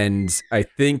 And I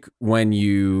think when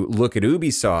you look at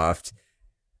Ubisoft,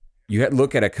 you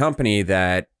look at a company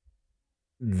that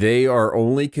they are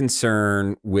only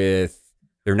concerned with,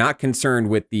 they're not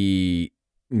concerned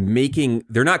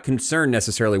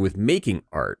necessarily with making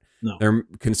art. No. They're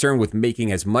concerned with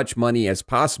making as much money as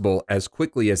possible as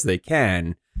quickly as they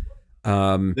can.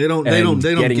 They don't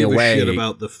give a shit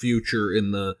about the future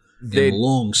in the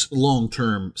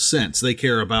long-term sense. They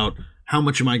care about how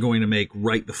much am I going to make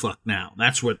right the fuck now.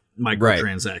 That's what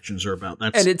microtransactions are about.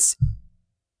 And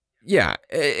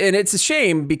it's a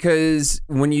shame, because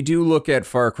when you do look at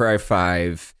Far Cry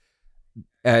 5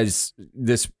 as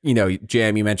this,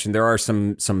 Jam, you mentioned there are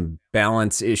some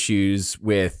balance issues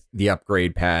with the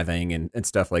upgrade pathing and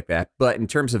stuff like that. But in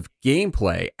terms of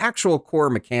gameplay, actual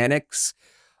core mechanics,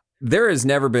 there has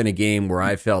never been a game where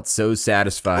I felt so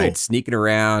satisfied sneaking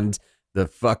around the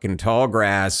fucking tall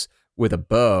grass with a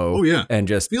bow. Oh yeah, and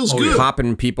just feels good.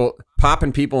 popping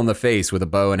people in the face with a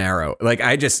bow and arrow. Like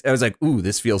I was like, ooh,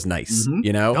 this feels nice.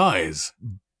 Mm-hmm. Guys,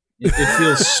 it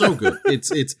feels so good. It's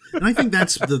and I think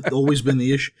that's always been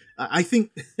the issue. I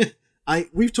think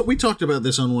we talked about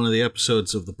this on one of the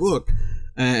episodes of the book,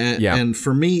 and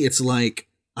for me, it's like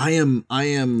I am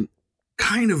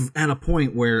kind of at a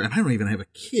point where, and I don't even have a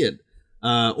kid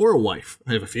or a wife.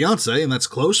 I have a fiance, and that's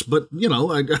close, but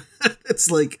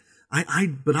it's like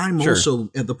but I'm also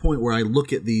at the point where I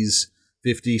look at these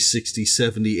 50, 60,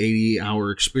 70, 80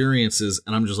 hour experiences,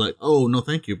 and I'm just like, oh no,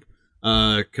 thank you.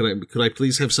 Could I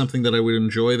please have something that I would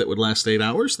enjoy that would last 8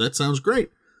 hours? That sounds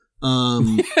great.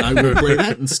 I would play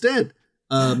that instead.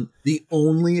 The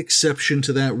only exception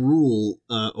to that rule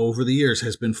over the years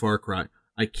has been Far Cry.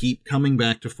 I keep coming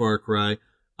back to Far Cry.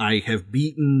 I have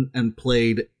beaten and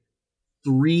played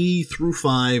 3 through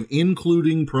 5,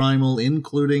 including Primal,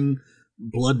 including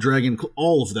Blood Dragon,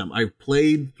 all of them. I've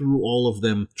played through all of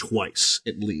them twice,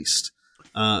 at least,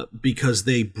 because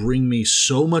they bring me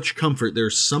so much comfort.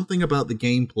 There's something about the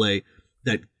gameplay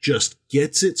that just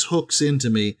gets its hooks into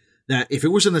me, that if it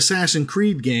was an Assassin's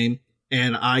Creed game,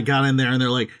 and I got in there and they're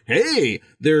like, hey,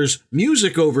 there's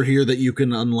music over here that you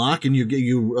can unlock, and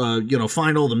you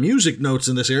find all the music notes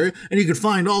in this area, and you can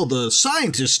find all the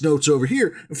scientist notes over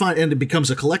here, and it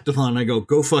becomes a collectathon. And I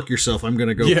go fuck yourself. I'm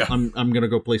gonna go. Yeah. I'm gonna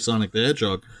go play Sonic the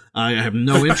Hedgehog. I have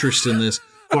no interest in this.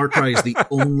 Far Cry is the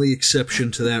only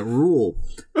exception to that rule,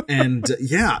 and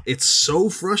it's so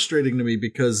frustrating to me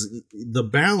because the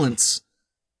balance.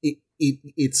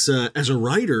 It's as a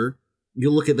writer, you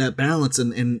look at that balance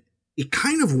and it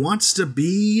kind of wants to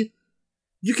be.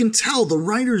 You can tell the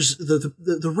writers,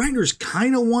 the writers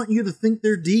kind of want you to think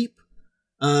they're deep.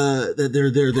 That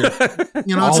they're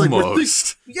it's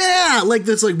almost. Like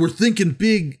that's like we're thinking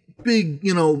big.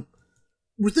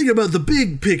 We're thinking about the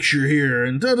big picture here,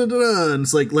 and da da da da. And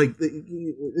it's like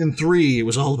in 3, it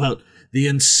was all about the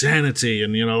insanity,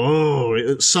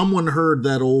 and someone heard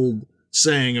that old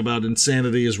saying about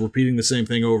insanity is repeating the same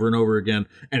thing over and over again,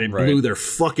 and it blew their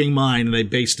fucking mind, and they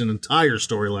based an entire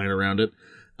storyline around it.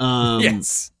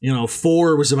 Yes.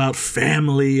 4 was about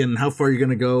family and how far you're going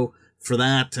to go for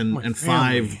that, and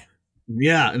 5,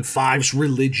 and 5's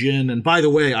religion. And by the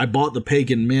way, I bought the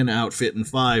Pagan Min outfit in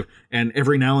 5, and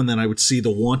every now and then I would see the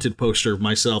Wanted poster of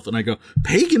myself, and I go,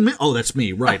 Pagan Min? Oh, that's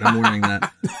me, right? I'm wearing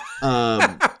that.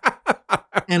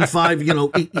 and 5,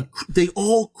 they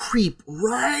all creep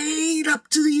right up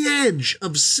to the edge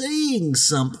of saying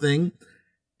something,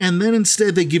 and then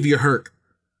instead they give you Herc.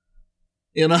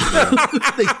 They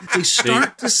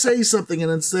start to say something, and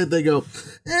instead they go,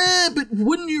 but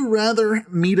wouldn't you rather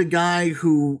meet a guy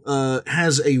who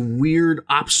has a weird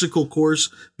obstacle course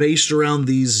based around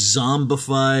these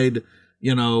zombified,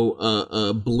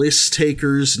 bliss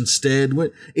takers instead?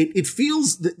 It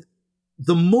feels that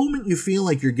the moment you feel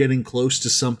like you're getting close to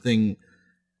something,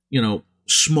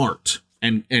 smart,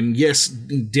 and yes,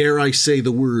 dare I say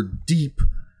the word deep,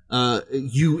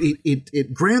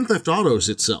 it Grand Theft Autos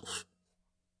itself.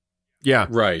 Yeah,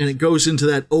 right. And it goes into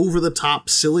that over-the-top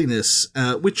silliness,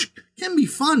 which can be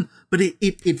fun, but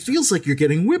it feels like you're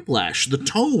getting whiplash. The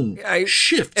tone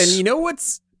shifts. And you know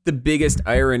what's the biggest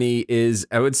irony is,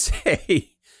 I would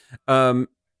say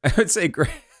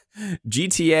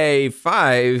GTA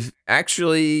 5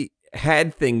 actually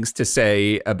had things to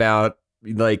say about,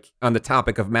 like, on the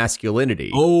topic of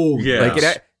masculinity. Oh, yeah. Like,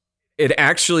 it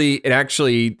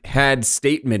actually had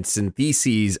statements and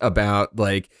theses about,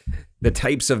 like, the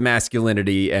types of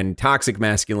masculinity and toxic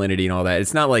masculinity and all that.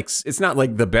 It's not like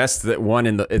the best thing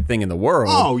in the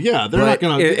world. Oh yeah, they're not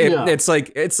gonna. It's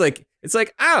like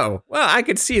oh well, I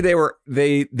could see they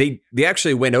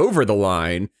actually went over the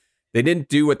line. They didn't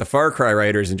do what the Far Cry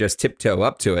writers and just tiptoe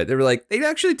up to it. They were like, they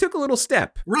actually took a little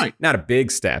step, right? Not a big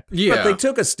step, yeah, but they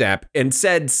took a step and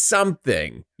said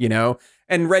something,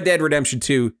 And Red Dead Redemption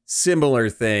 2, similar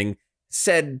thing.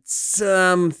 Said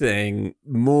something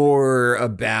more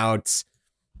about,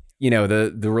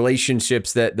 the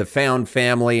relationships, that the found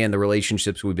family and the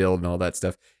relationships we build and all that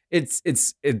stuff. It's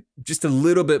just a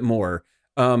little bit more.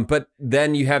 But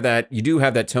then you do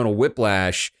have that tonal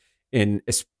whiplash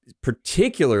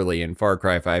particularly in Far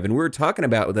Cry 5. And we were talking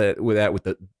about that with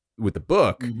the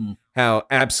book, mm-hmm. How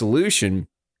Absolution.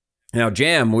 Now,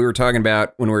 Jam, when we were talking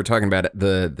about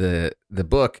the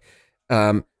book,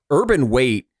 Urban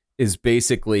Weight is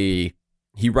basically,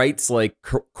 he writes like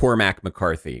Cormac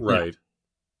McCarthy. Right.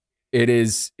 It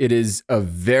is a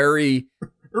very...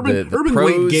 Urban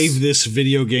Weight gave this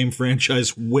video game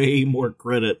franchise way more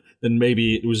credit than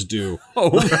maybe it was due.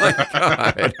 Oh my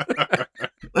God.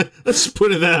 Let's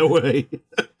put it that way.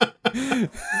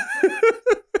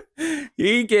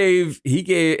 He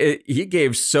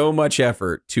gave so much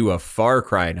effort to a Far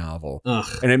Cry novel. Ugh,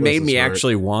 and it made me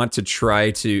actually want to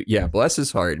try to, bless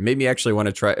his heart. It made me actually want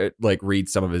to try, read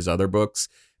some of his other books,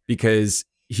 because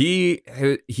he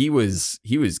was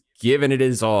giving it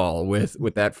his all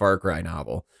with that Far Cry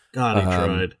novel. God, he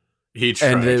tried. He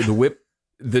tried. And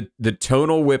the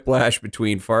tonal whiplash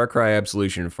between Far Cry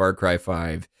Absolution and Far Cry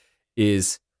 5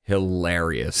 is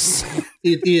hilarious.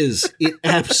 It is. It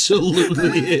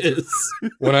absolutely is.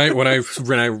 When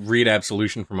I read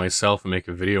Absolution for myself and make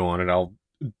a video on it, I'll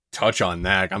touch on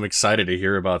that. I'm excited to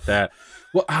hear about that.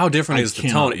 Well, how different is the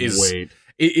tone?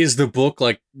 Is the book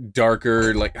like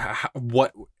darker? Like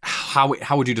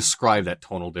how would you describe that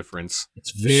tonal difference? It's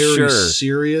very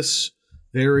serious,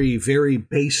 very very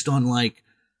based on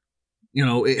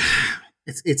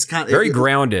it's kind of very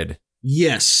grounded.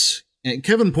 Yes. And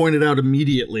Kevin pointed out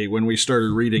immediately when we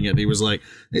started reading it, he was like,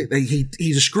 he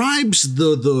describes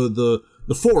the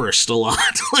forest a lot.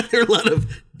 There are a lot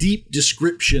of deep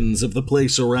descriptions of the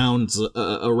place around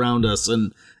us,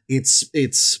 and there's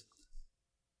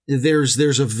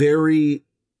a very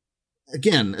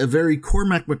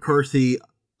Cormac McCarthy,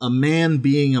 a man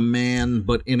being a man,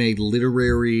 but in a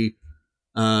literary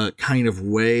kind of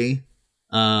way,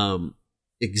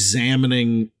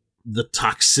 examining the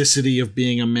toxicity of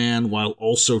being a man while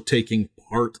also taking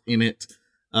part in it.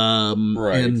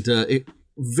 Right. And it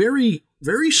very,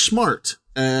 very smart.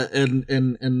 And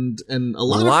a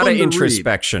lot of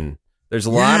introspection. Read. There's a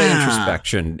lot of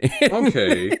introspection.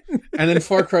 Okay. And then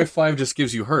Far Cry 5 just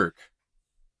gives you Herc.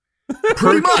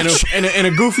 Pretty much. And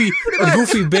a goofy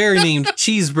bear named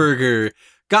Cheeseburger.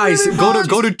 Guys,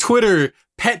 go to Twitter.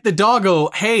 Pet the doggo.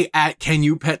 Hey, can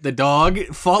you pet the dog?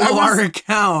 Follow our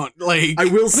account. I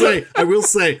will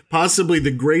say, possibly the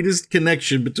greatest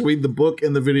connection between the book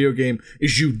and the video game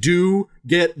is you do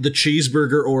get the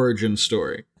Cheeseburger origin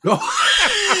story.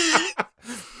 I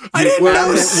didn't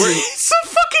know. It's a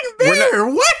fucking bear.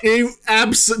 What?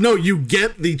 No, you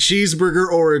get the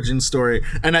Cheeseburger origin story,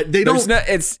 and they don't.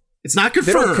 It's not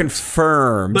confirmed. They don't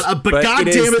confirm. But God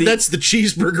damn it, that's the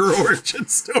Cheeseburger origin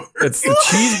story. It's the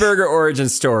Cheeseburger origin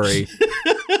story.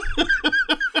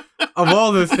 Of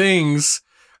all the things,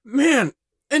 man.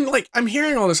 And I'm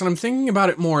hearing all this and I'm thinking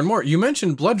about it more and more. You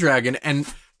mentioned Blood Dragon, and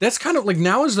that's kind of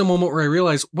now is the moment where I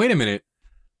realize, wait a minute.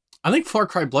 I think Far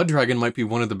Cry Blood Dragon might be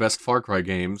one of the best Far Cry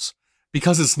games.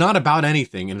 because it's not about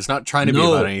anything and it's not trying to be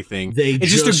about anything.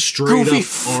 It's just a straight goofy up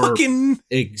fucking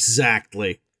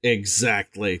Exactly.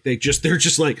 They're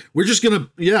just like, we're just gonna,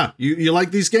 you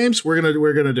like these games? We're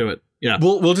gonna do it. Yeah.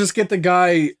 We'll just get the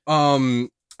guy,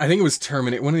 I think it was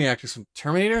Terminator, one of the actors from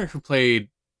Terminator who played,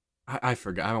 I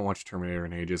forgot, I haven't watched Terminator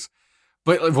in ages.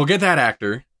 But we'll get that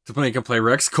actor to make him play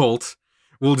Rex Colt.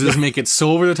 We'll just make it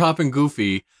so over the top and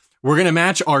goofy. We're gonna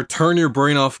match our turn your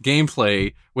brain off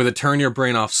gameplay with a turn your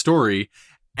brain off story.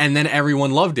 And then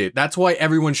everyone loved it. That's why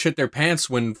everyone shit their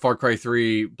pants when Far Cry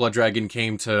 3 Blood Dragon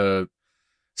came to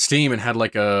Steam and had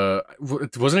like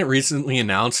wasn't it recently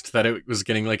announced that it was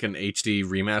getting like an HD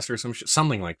remaster or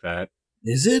something like that?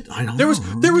 Is it? I don't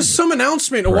know. There was Mm. some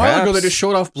announcement a while ago that just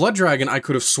showed off Blood Dragon. I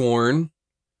could have sworn.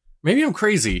 Maybe I'm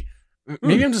crazy.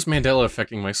 Maybe I'm just Mandela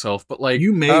affecting myself, but like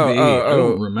you may be. I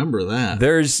don't remember that.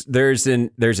 There's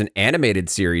an animated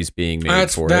series being made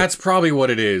for it. That's probably what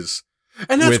it is.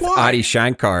 And that's with why Adi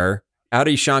Shankar,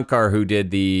 who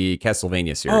did the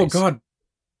Castlevania series. Oh God.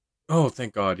 Oh,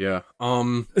 thank God, yeah. I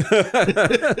was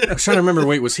trying to remember,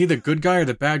 wait, was he the good guy or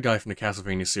the bad guy from the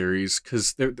Castlevania series?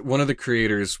 Because one of the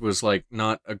creators was, like,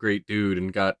 not a great dude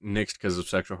and got nixed because of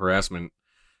sexual harassment.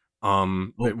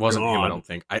 It wasn't him, I don't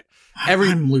think.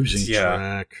 I'm losing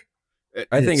track.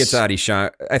 I think it's Adi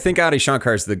Shankar. I think Adi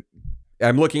Shankar's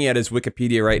I'm looking at his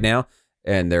Wikipedia right now,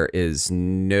 and there is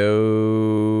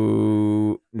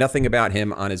nothing about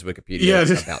him on his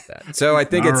Wikipedia about that. So I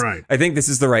think I think this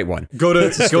is the right one. Go to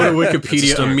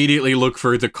Wikipedia, immediately look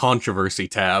for the controversy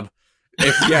tab.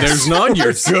 If there's none,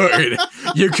 you're good.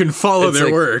 You can follow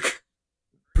their work.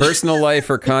 Personal life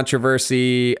or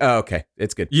controversy. Oh, okay.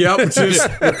 It's good. Yep.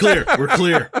 We're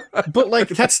clear. But like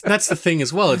that's the thing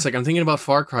as well. It's like I'm thinking about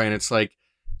Far Cry and it's like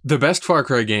the best Far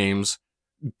Cry games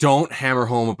don't hammer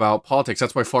home about politics.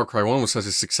 That's why Far Cry 1 was such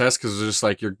a success, because it's just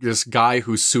like you're this guy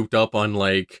who's souped up on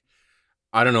like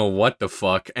I don't know what the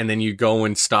fuck, and then you go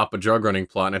and stop a drug running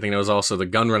plot. And I think that was also the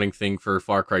gun running thing for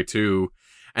Far Cry 2.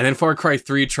 And then Far Cry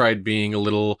 3 tried being a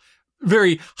little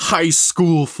very high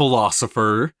school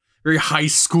philosopher, very high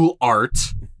school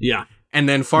art. Yeah. And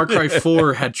then Far Cry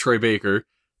 4 had Troy Baker.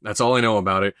 That's all I know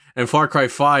about it. And Far Cry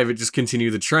 5, it just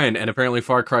continued the trend. And apparently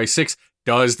Far Cry 6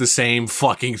 does the same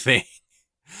fucking thing.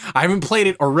 I haven't played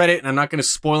it or read it, and I'm not going to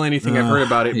spoil anything I've heard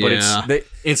about it, but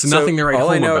it's nothing to write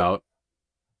home about.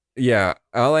 Yeah,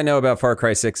 all I know about Far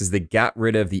Cry 6 is they got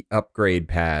rid of the upgrade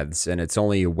paths, and it's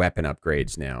only weapon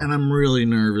upgrades now. And I'm really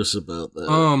nervous about that.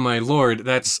 Oh my lord,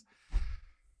 that's...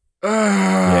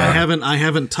 I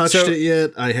haven't touched it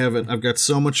yet. I've got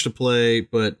so much to play,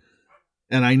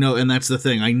 and I know, and that's the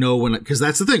thing. I know because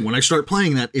that's the thing. When I start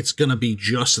playing that, it's going to be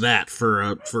just that for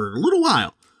a little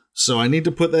while. So I need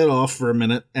to put that off for a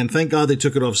minute, and thank God they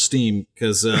took it off Steam,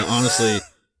 because honestly,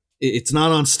 it's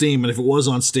not on Steam, and if it was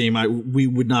on Steam, we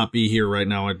would not be here right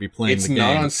now. I'd be playing the game. It's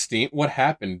not on Steam? What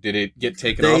happened? Did it get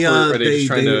taken off, or are they just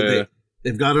trying to...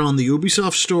 They've got it on the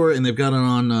Ubisoft store, and they've got it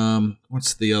on,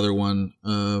 what's the other one?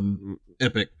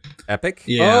 Epic. Epic?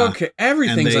 Yeah. Oh, okay,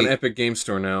 everything's on Epic Game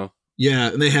Store now.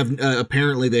 Yeah, and they have,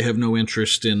 apparently they have no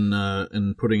interest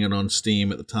in putting it on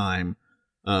Steam at the time.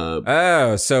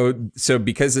 So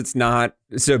because it's not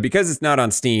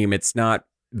on Steam, it's not,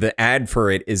 the ad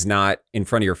for it is not in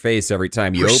front of your face every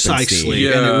time you open Steam.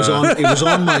 Yeah. And it was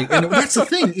on my, and that's the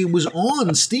thing, it was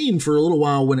on Steam for a little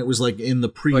while when it was like in the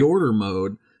pre-order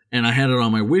mode, and I had it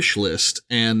on my wish list,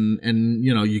 and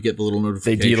you know, you get the little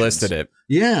notifications. They delisted it.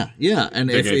 Yeah, and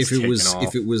if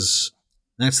it was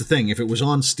that's the thing, if it was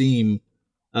on Steam,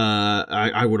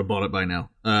 I would have bought it by now.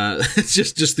 It's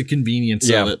just the convenience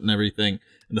of it and everything.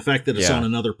 And the fact that it's on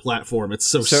another platform, it's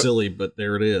so silly, but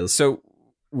there it is. So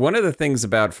one of the things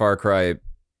about Far Cry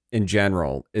in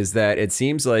general is that it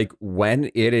seems like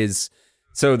when it is,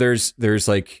 so there's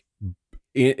like,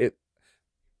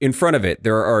 in front of it,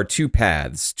 there are two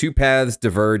paths. Two paths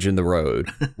diverge in the road.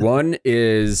 One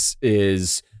is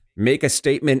make a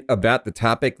statement about the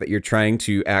topic that you're trying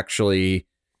to actually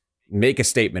make a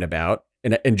statement about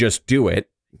and just do it.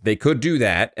 They could do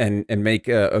that and make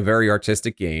a very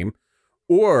artistic game.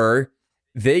 Or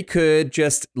they could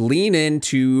just lean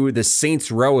into the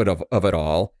Saints Row of it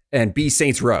all and be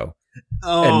Saints Row.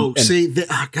 Oh,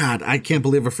 God, I can't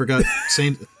believe I forgot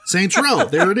Saints Row.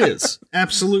 There it is.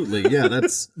 Absolutely. Yeah,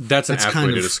 that's an apt way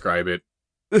to describe it.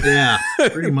 Yeah,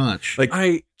 pretty much.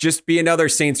 Like, just be another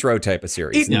Saints Row type of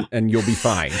series, and you'll be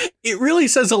fine. It really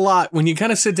says a lot when you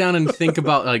kind of sit down and think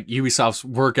about like Ubisoft's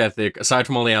work ethic, aside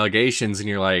from all the allegations, and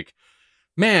you're like,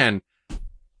 man,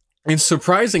 it's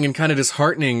surprising and kind of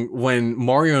disheartening when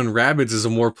Mario and Rabbids is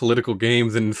a more political game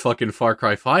than fucking Far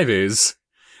Cry 5 is.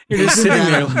 You're just sitting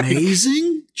there like,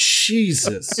 amazing.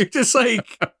 Jesus. You're just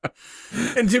like,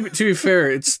 and to be fair,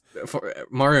 it's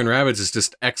Mario and Rabbids is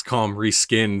just XCOM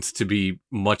reskinned to be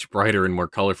much brighter and more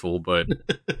colorful, but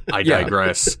I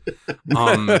digress.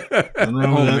 Oh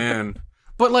man.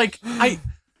 But like,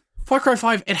 Far Cry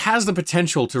 5, it has the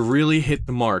potential to really hit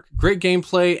the mark. Great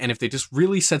gameplay, and if they just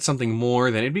really said something more,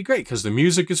 then it'd be great, because the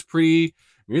music is pretty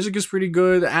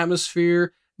good, the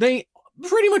atmosphere, they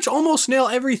pretty much almost nail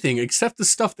everything except the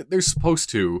stuff that they're supposed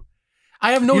to.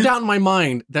 I have no doubt in my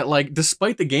mind that, like,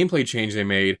 despite the gameplay change they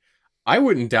made, I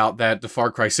wouldn't doubt that the Far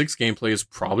Cry 6 gameplay is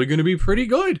probably going to be pretty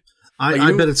good.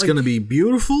 I bet it's going to be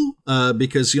beautiful,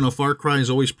 because, Far Cry has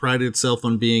always prided itself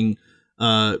on being,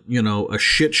 a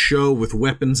shit show with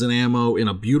weapons and ammo in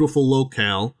a beautiful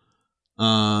locale.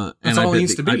 That's all it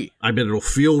needs to be. I bet it'll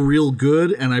feel real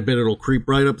good, and I bet it'll creep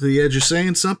right up to the edge of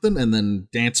saying something and then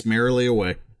dance merrily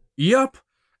away. Yep.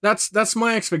 That's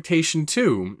my expectation,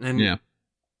 too. And yeah.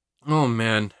 Oh,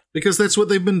 man. Because that's what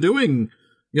they've been doing,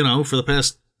 for the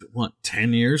past,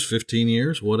 10 years, 15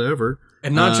 years, whatever.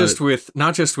 And not just with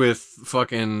Far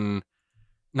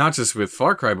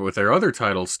Cry, but with their other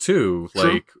titles, too.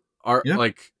 True.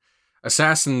 Like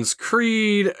Assassin's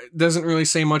Creed doesn't really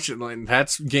say much.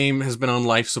 That game has been on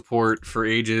life support for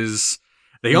ages.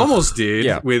 They almost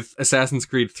did with Assassin's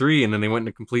Creed 3, and then they went in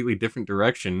a completely different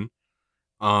direction.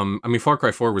 Far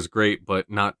Cry 4 was great, but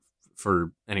not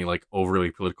for any like overly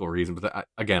political reason. But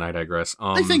again, I digress.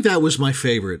 I think that was my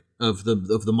favorite of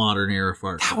the modern era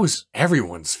Far Cry. That was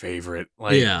everyone's favorite.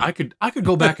 I could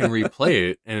go back and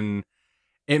replay it, and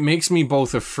it makes me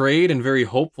both afraid and very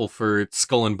hopeful for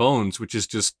Skull and Bones, which is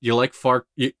just you like Far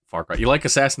Cry, you like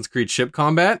Assassin's Creed ship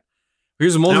combat.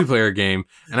 Here's a multiplayer game,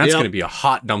 and that's going to be a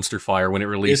hot dumpster fire when it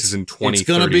releases in 2030. It's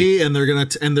going to be, and they're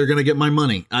going to get my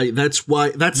money. That's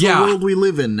the world we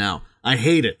live in now. I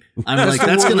hate it. I'm like,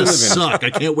 that's going to suck.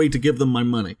 I can't wait to give them my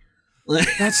money.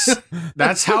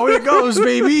 That's how it goes,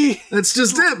 baby. That's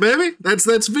just it, baby.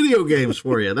 That's video games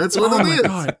for you. That's what it is.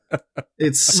 God.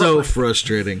 It's so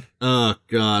frustrating. Oh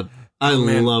God, I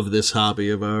love this hobby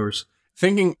of ours.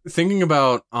 Thinking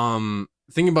about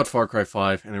Far Cry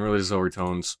 5 and the religious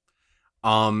overtones.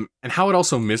 And how it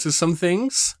also misses some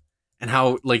things, and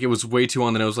how like it was way too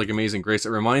on the nose, like Amazing Grace.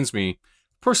 It reminds me,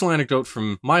 personal anecdote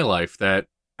from my life that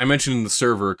I mentioned in the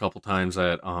server a couple times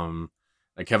that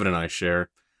Kevin and I share,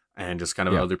 and just kind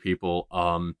of other people.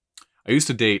 I used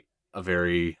to date a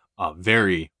very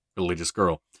religious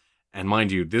girl, and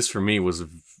mind you, this for me was a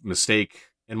mistake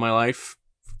in my life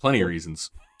for plenty of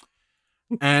reasons.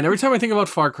 And every time I think about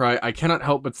Far Cry, I cannot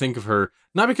help but think of her,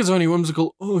 not because of any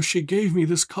whimsical, oh, she gave me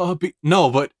this copy. No,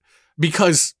 but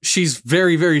because she's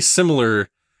very, very similar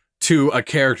to a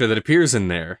character that appears in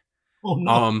there. Oh,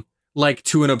 no. Like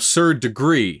to an absurd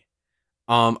degree.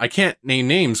 I can't name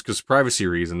names because privacy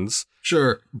reasons.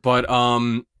 Sure. But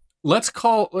let's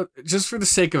call, just for the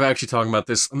sake of actually talking about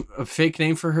this, a fake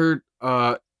name for her,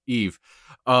 Eve.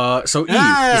 So Eve,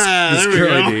 this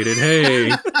girl I dated.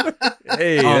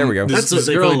 Hey, there we go. That's what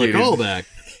they call a callback.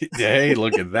 Hey,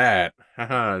 look at that!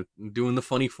 Doing the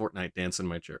funny Fortnite dance in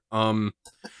my chair.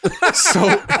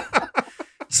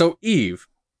 So Eve,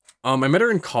 I met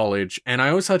her in college, and I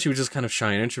always thought she was just kind of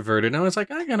shy and introverted. And I was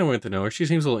like, I kind of went to know her. She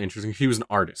seems a little interesting. She was an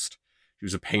artist. She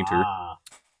was a painter,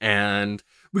 and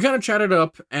we kind of chatted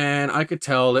up. And I could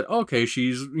tell that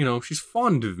she's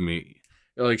fond of me.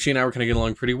 Like she and I were kind of getting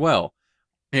along pretty well.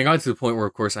 And I got to the point where,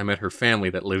 of course, I met her family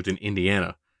that lived in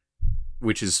Indiana,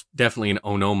 which is definitely an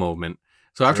oh no moment.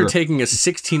 So after taking a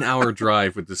 16-hour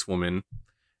drive with this woman,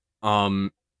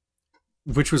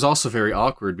 which was also very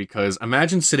awkward because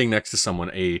imagine sitting next to someone,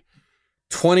 a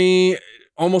 20,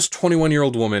 almost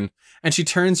 21-year-old woman, and she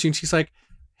turns to you and she's like,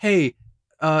 hey,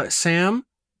 Sam,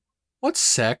 what's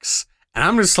sex? And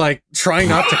I'm just like trying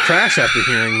not to crash after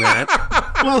hearing that.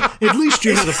 Well, at least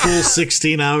you had a full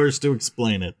 16 hours to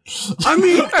explain it. I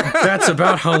mean, that's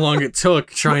about how long it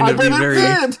took trying to be very...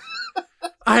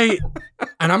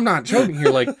 And I'm not joking here.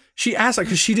 Like, she asked, like,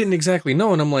 because she didn't exactly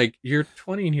know. And I'm like, you're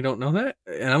 20 and you don't know that?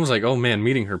 And I was like, oh man,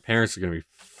 meeting her parents is going to be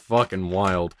fucking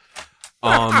wild.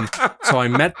 So I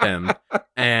met them,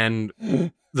 and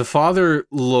the father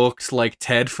looked like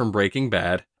Ted from Breaking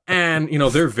Bad. And,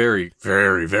 they're very,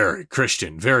 very, very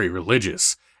Christian, very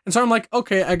religious. And so I'm like,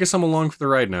 okay, I guess I'm along for the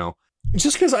ride now.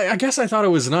 Just because I guess I thought it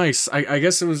was nice. I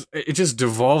guess it just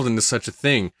devolved into such a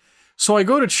thing. So I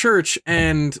go to church,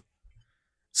 and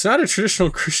it's not a traditional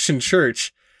Christian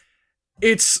church.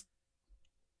 It's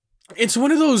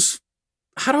one of those,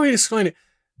 how do I explain it?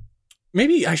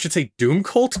 Maybe I should say doom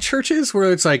cult churches,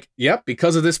 where it's like, yep,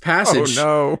 because of this passage,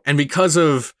 oh, no. and because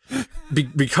of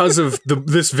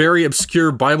this very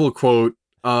obscure Bible quote,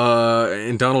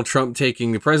 and Donald Trump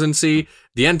taking the presidency.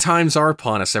 The end times are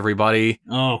upon us, everybody.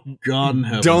 Oh, God in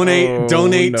heaven.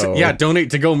 Donate. No. Donate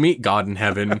to go meet God in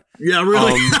heaven. Yeah,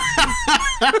 really?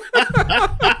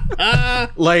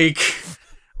 Like,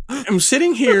 I'm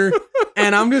sitting here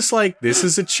and I'm just like, this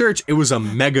is a church. It was a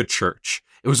mega church.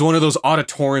 It was one of those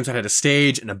auditoriums that had a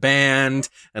stage and a band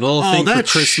and a little thing for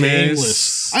Christmas.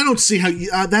 Shameless. I don't see how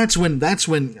you, that's when,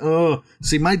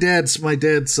 see, my dad's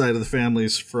side of the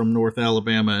family's from North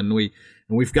Alabama, and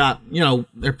we've got, there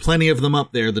are plenty of them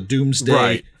up there, the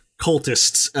doomsday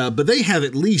cultists, but they have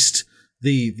at least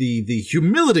the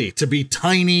humility to be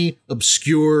tiny,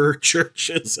 obscure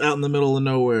churches out in the middle of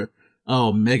nowhere.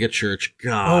 Oh, mega church,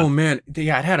 God. Oh, man.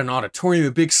 Yeah, it had an auditorium,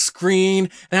 a big screen,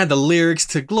 and had the lyrics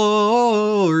to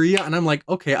Gloria. And I'm like,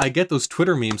 okay, I get those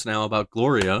Twitter memes now about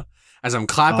Gloria, as I'm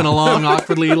clapping along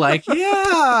awkwardly like,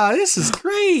 yeah, this is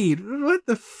great. What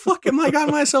the fuck am I got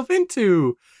myself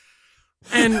into?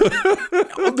 And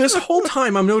this whole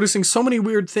time I'm noticing so many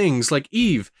weird things. Like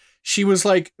Eve, she was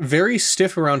like very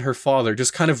stiff around her father,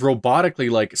 just kind of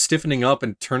robotically like stiffening up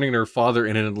and turning to her father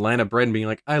in an Atlanta bread and being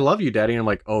like, I love you, Daddy. And I'm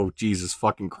like, oh, Jesus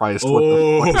fucking Christ, what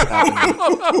the fuck is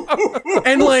happening?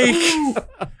 And like,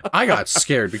 I got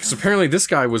scared because apparently this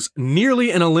guy was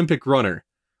nearly an Olympic runner.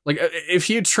 Like, if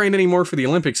he had trained any more for the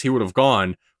Olympics, he would have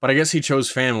gone. But I guess he chose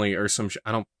family or some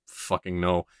I don't fucking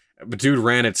know. But dude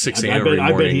ran at 6 a.m. every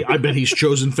morning. I bet he's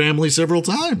chosen family several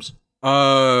times.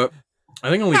 I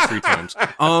think only 3 times.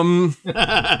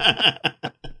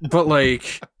 But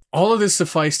like, all of this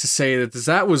suffice to say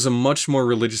that was a much more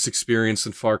religious experience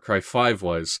than Far Cry 5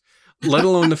 was. Let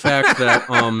alone the fact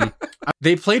that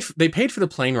they paid for the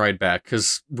plane ride back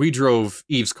because we drove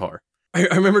Eve's car. I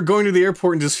remember going to the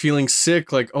airport and just feeling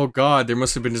sick, like, oh God, there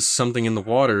must have been just something in the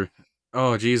water.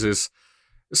 Oh Jesus.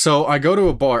 So I go to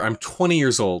a bar. I'm 20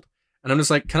 years old. And I'm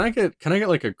just like, can I get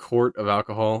like a quart of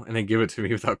alcohol? And they give it to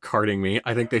me without carding me.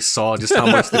 I think they saw just how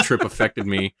much the trip affected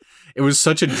me. It was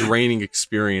such a draining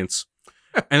experience.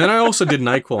 And then I also did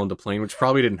NyQuil on the plane, which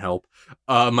probably didn't help.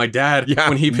 My dad,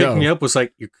 when he picked me up, was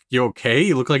like, you okay?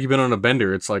 You look like you've been on a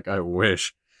bender. It's like, I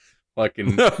wish.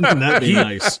 Fucking, that'd be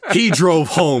nice. He drove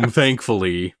home,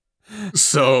 thankfully.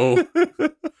 So,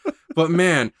 but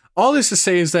man, all this to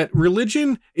say is that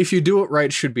religion, if you do it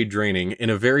right, should be draining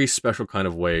in a very special kind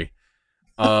of way.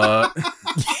 And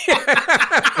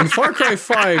Far Cry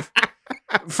 5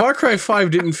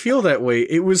 didn't feel that way.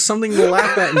 It was something to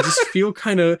laugh at and just feel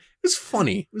it was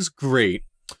funny. It was great.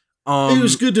 It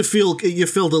was good to feel, you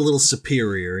felt a little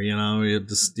superior, it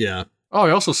just, yeah. Oh,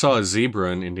 I also saw a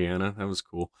zebra in Indiana. That was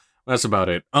cool. That's about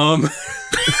it. It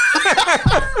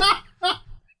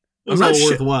was all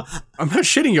worthwhile. I'm not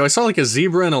shitting you. I saw like a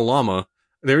zebra and a llama.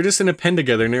 They were just in a pen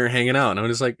together and they were hanging out. And I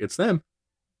was just like, it's them.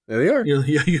 There they are.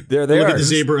 There they are. Look at the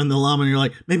zebra and the llama and you're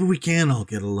like, maybe we can all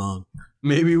get along.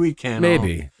 Maybe we can.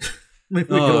 Maybe.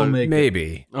 Maybe we can all make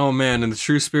maybe. it. Oh man, in the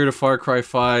true spirit of Far Cry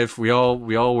 5, we all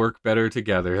work better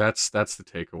together. That's the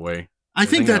takeaway. I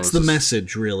think that's the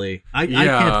message, really. I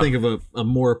can't think of a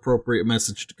more appropriate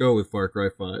message to go with Far Cry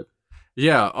 5.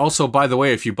 Yeah, also, by the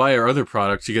way, if you buy our other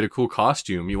products, you get a cool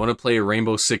costume. You want to play a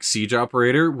Rainbow Six Siege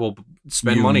operator? Well,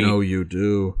 spend money. You know you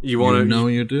do. You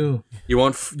do. You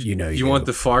want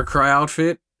the Far Cry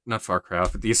outfit? Not Far Cry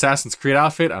outfit. The Assassin's Creed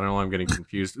outfit? I don't know, I'm getting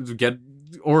confused. Get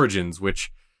Origins, which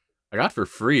I got for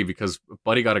free because a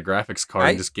buddy got a graphics card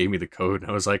and just gave me the code. And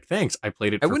I was like, thanks. I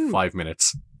played it for 5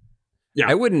 minutes. Yeah,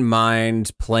 I wouldn't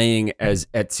mind playing as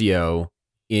Ezio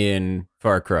in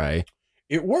Far Cry.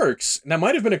 It works. And that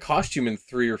might have been a costume in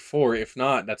 3 or 4. If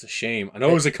not, that's a shame. I know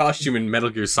it was a costume in Metal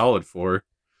Gear Solid 4.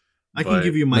 I can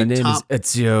give you my name top... is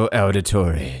Ezio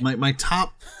Auditore. My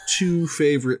top 2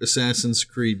 favorite Assassin's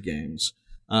Creed games.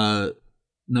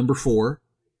 Number 4,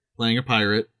 playing a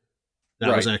pirate.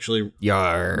 That was actually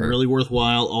really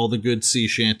worthwhile. All the good sea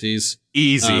shanties.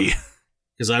 Easy.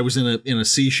 Because I was in a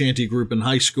sea shanty group in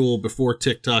high school before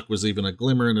TikTok was even a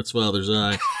glimmer in its father's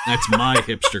eye. That's my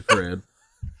hipster cred.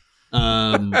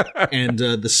 And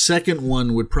the second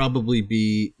one would probably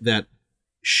be that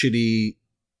shitty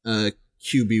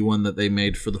QB one that they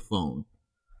made for the phone.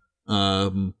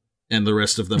 And the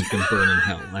rest of them can burn in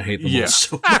hell. I hate them all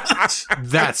so much.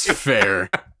 That's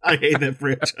fair. I hate that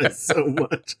franchise so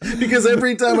much. Because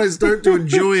every time I start to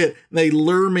enjoy it, they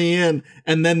lure me in,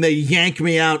 and then they yank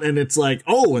me out, and it's like,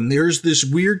 oh, and there's this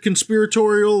weird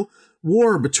conspiratorial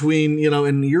war between,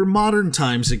 in your modern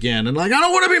times again. And like, I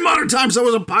don't want to be modern times. I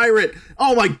was a pirate.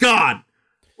 Oh my God.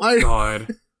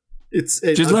 God.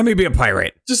 Just let me be a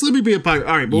pirate. Just let me be a pirate.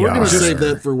 All right, but we're going to save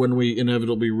that for when we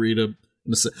inevitably read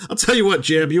I'll tell you what,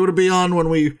 Jeb, you want to be on when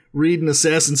we read an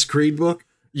Assassin's Creed book?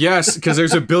 Yes, because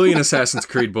there's a billion Assassin's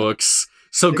Creed books.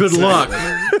 So good luck.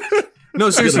 No,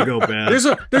 seriously. Go bad.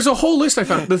 There's a whole list I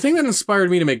found. The thing that inspired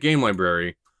me to make Game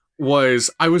Library was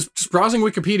I was just browsing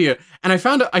Wikipedia and I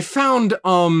found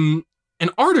an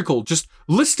article, just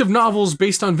list of novels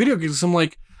based on video games. I'm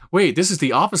like, wait, this is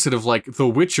the opposite of like The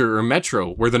Witcher or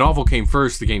Metro, where the novel came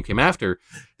first, the game came after.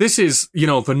 This is,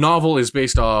 the novel is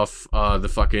based off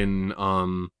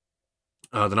the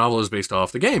novel is based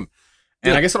off the game.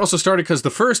 And I guess it also started because the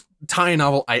first tie-in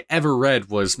novel I ever read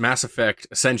was Mass Effect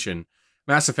Ascension.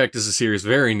 Mass Effect is a series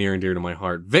very near and dear to my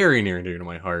heart. Very near and dear to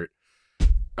my heart.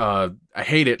 I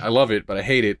hate it. I love it, but I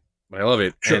hate it. But I love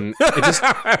it. Sure. And it just,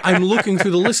 I'm looking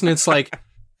through the list and it's like,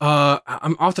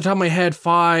 I'm off the top of my head,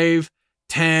 5,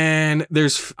 10,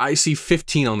 I see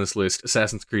 15 on this list,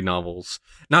 Assassin's Creed novels.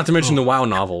 Not to mention the WoW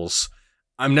novels.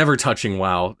 I'm never touching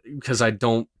WoW because I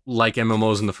don't like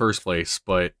MMOs in the first place,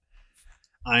 but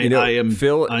I'm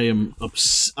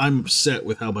upset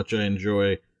with how much I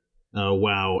enjoy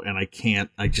WoW, and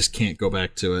I just can't go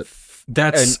back to it.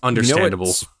 That's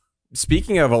understandable.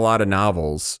 Speaking of a lot of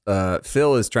novels,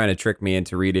 Phil is trying to trick me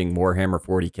into reading Warhammer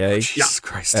 40K. Jesus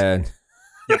Christ. And,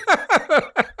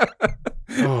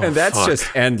 and that's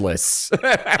just endless.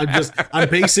 I'm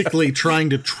basically trying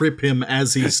to trip him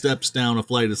as he steps down a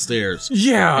flight of stairs.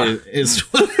 Yeah.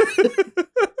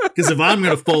 Because if I'm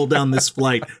going to fall down this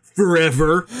flight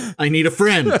forever, I need a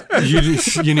friend.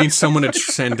 You need someone to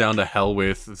send down to hell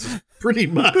with. Pretty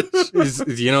much.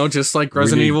 Just like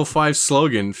Resident Evil 5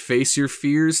 slogan, face your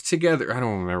fears together. I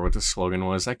don't remember what the slogan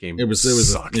was. That game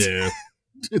sucked.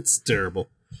 It's terrible.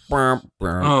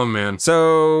 Oh, man.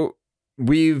 So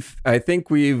I think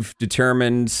we've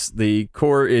determined the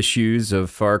core issues of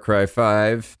Far Cry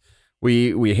 5.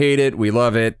 We hate it. We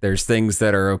love it. There's things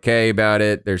that are okay about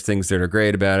it. There's things that are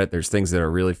great about it. There's things that are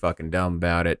really fucking dumb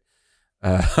about it.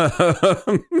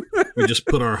 We just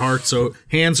put our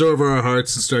hands over our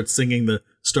hearts and start singing the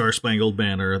Star Spangled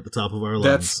Banner at the top of our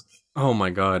lungs. Oh my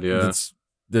God, yeah.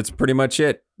 That's pretty much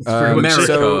it.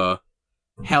 America.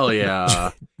 Hell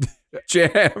yeah.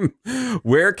 Jam,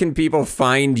 where can people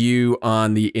find you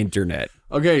on the internet?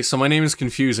 Okay, so my name is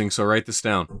confusing, so write this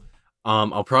down.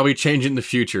 I'll probably change it in the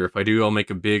future. If I do, I'll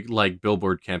make a big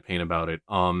billboard campaign about it.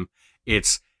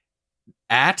 It's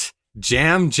at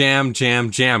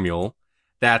Jamuel.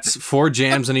 That's 4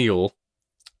 jams and a yule.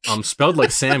 Spelled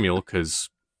like Samuel, because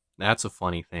that's a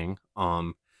funny thing.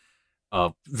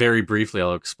 Very briefly,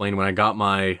 I'll explain. When I got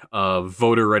my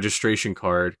voter registration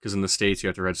card, because in the States you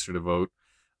have to register to vote.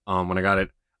 When I got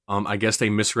it, I guess they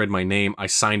misread my name. I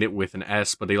signed it with an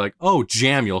S, but they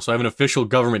Jamuel. So I have an official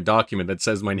government document that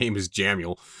says my name is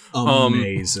Jamuel.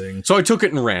 Amazing. So I took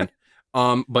it and ran.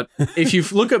 But if you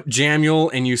look up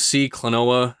Jamuel and you see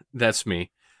Klonoa, that's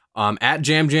me. At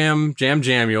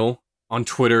Jamuel on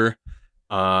Twitter.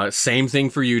 Same thing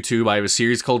for YouTube. I have a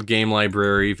series called Game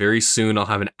Library. Very soon I'll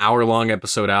have an hour-long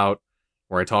episode out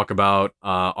where I talk about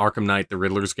Arkham Knight, The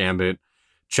Riddler's Gambit.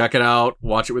 Check it out.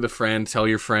 Watch it with a friend. Tell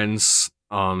your friends.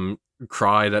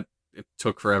 Cry that it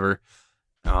took forever.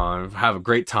 Have a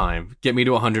great time. Get me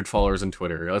to 100 followers on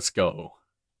Twitter. Let's go.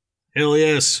 Hell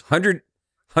yes. 100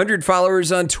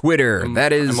 followers on Twitter.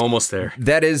 I'm almost there.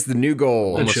 That is the new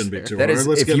goal. That shouldn't be too hard.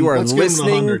 If you are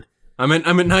listening, I'm at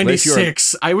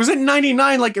 96. I was at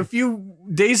 99 like a few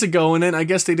days ago, and then I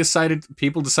guess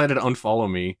people decided to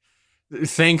unfollow me.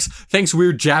 Thanks,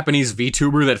 weird Japanese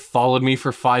VTuber that followed me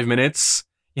for 5 minutes.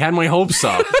 He had my hopes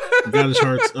up. Got his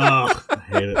hearts. Oh, I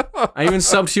hate it. I even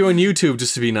subbed to you on YouTube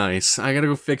just to be nice. I gotta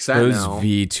go fix that now.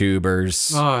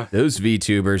 Those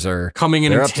VTubers are coming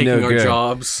in and taking our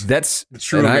jobs. That's the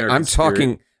true American I'm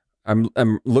talking. Spirit.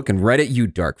 I'm looking right at you,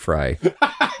 Dark Fry.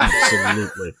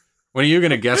 Absolutely. When are you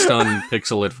gonna guest on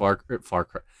Pixel at Far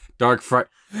Cry? Dark Fry.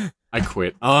 I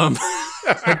quit.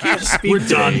 I can't speak. We're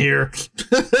done here.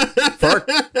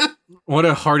 What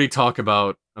a hearty talk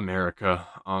about America.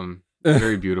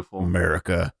 Very beautiful.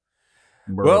 America.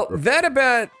 Well, that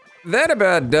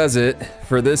about does it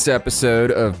for this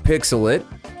episode of Pixel It.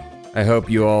 I hope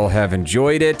you all have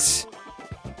enjoyed it.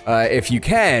 If you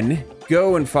can,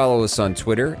 go and follow us on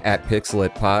Twitter at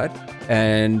PixelItPod.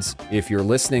 And if you're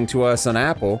listening to us on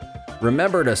Apple,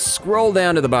 remember to scroll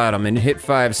down to the bottom and hit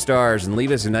 5 stars and leave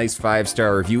us a nice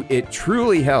 5-star review. It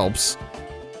truly helps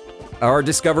our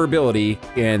discoverability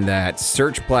in that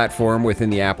search platform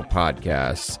within the Apple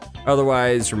Podcasts.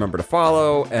 Otherwise, remember to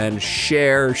follow and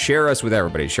share us with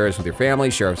everybody. Share us with your family,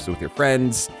 share us with your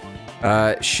friends,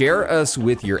 share us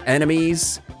with your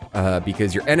enemies,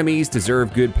 because your enemies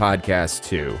deserve good podcasts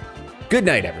too. Good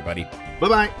night, everybody.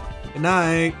 Bye-bye. Good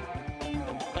night.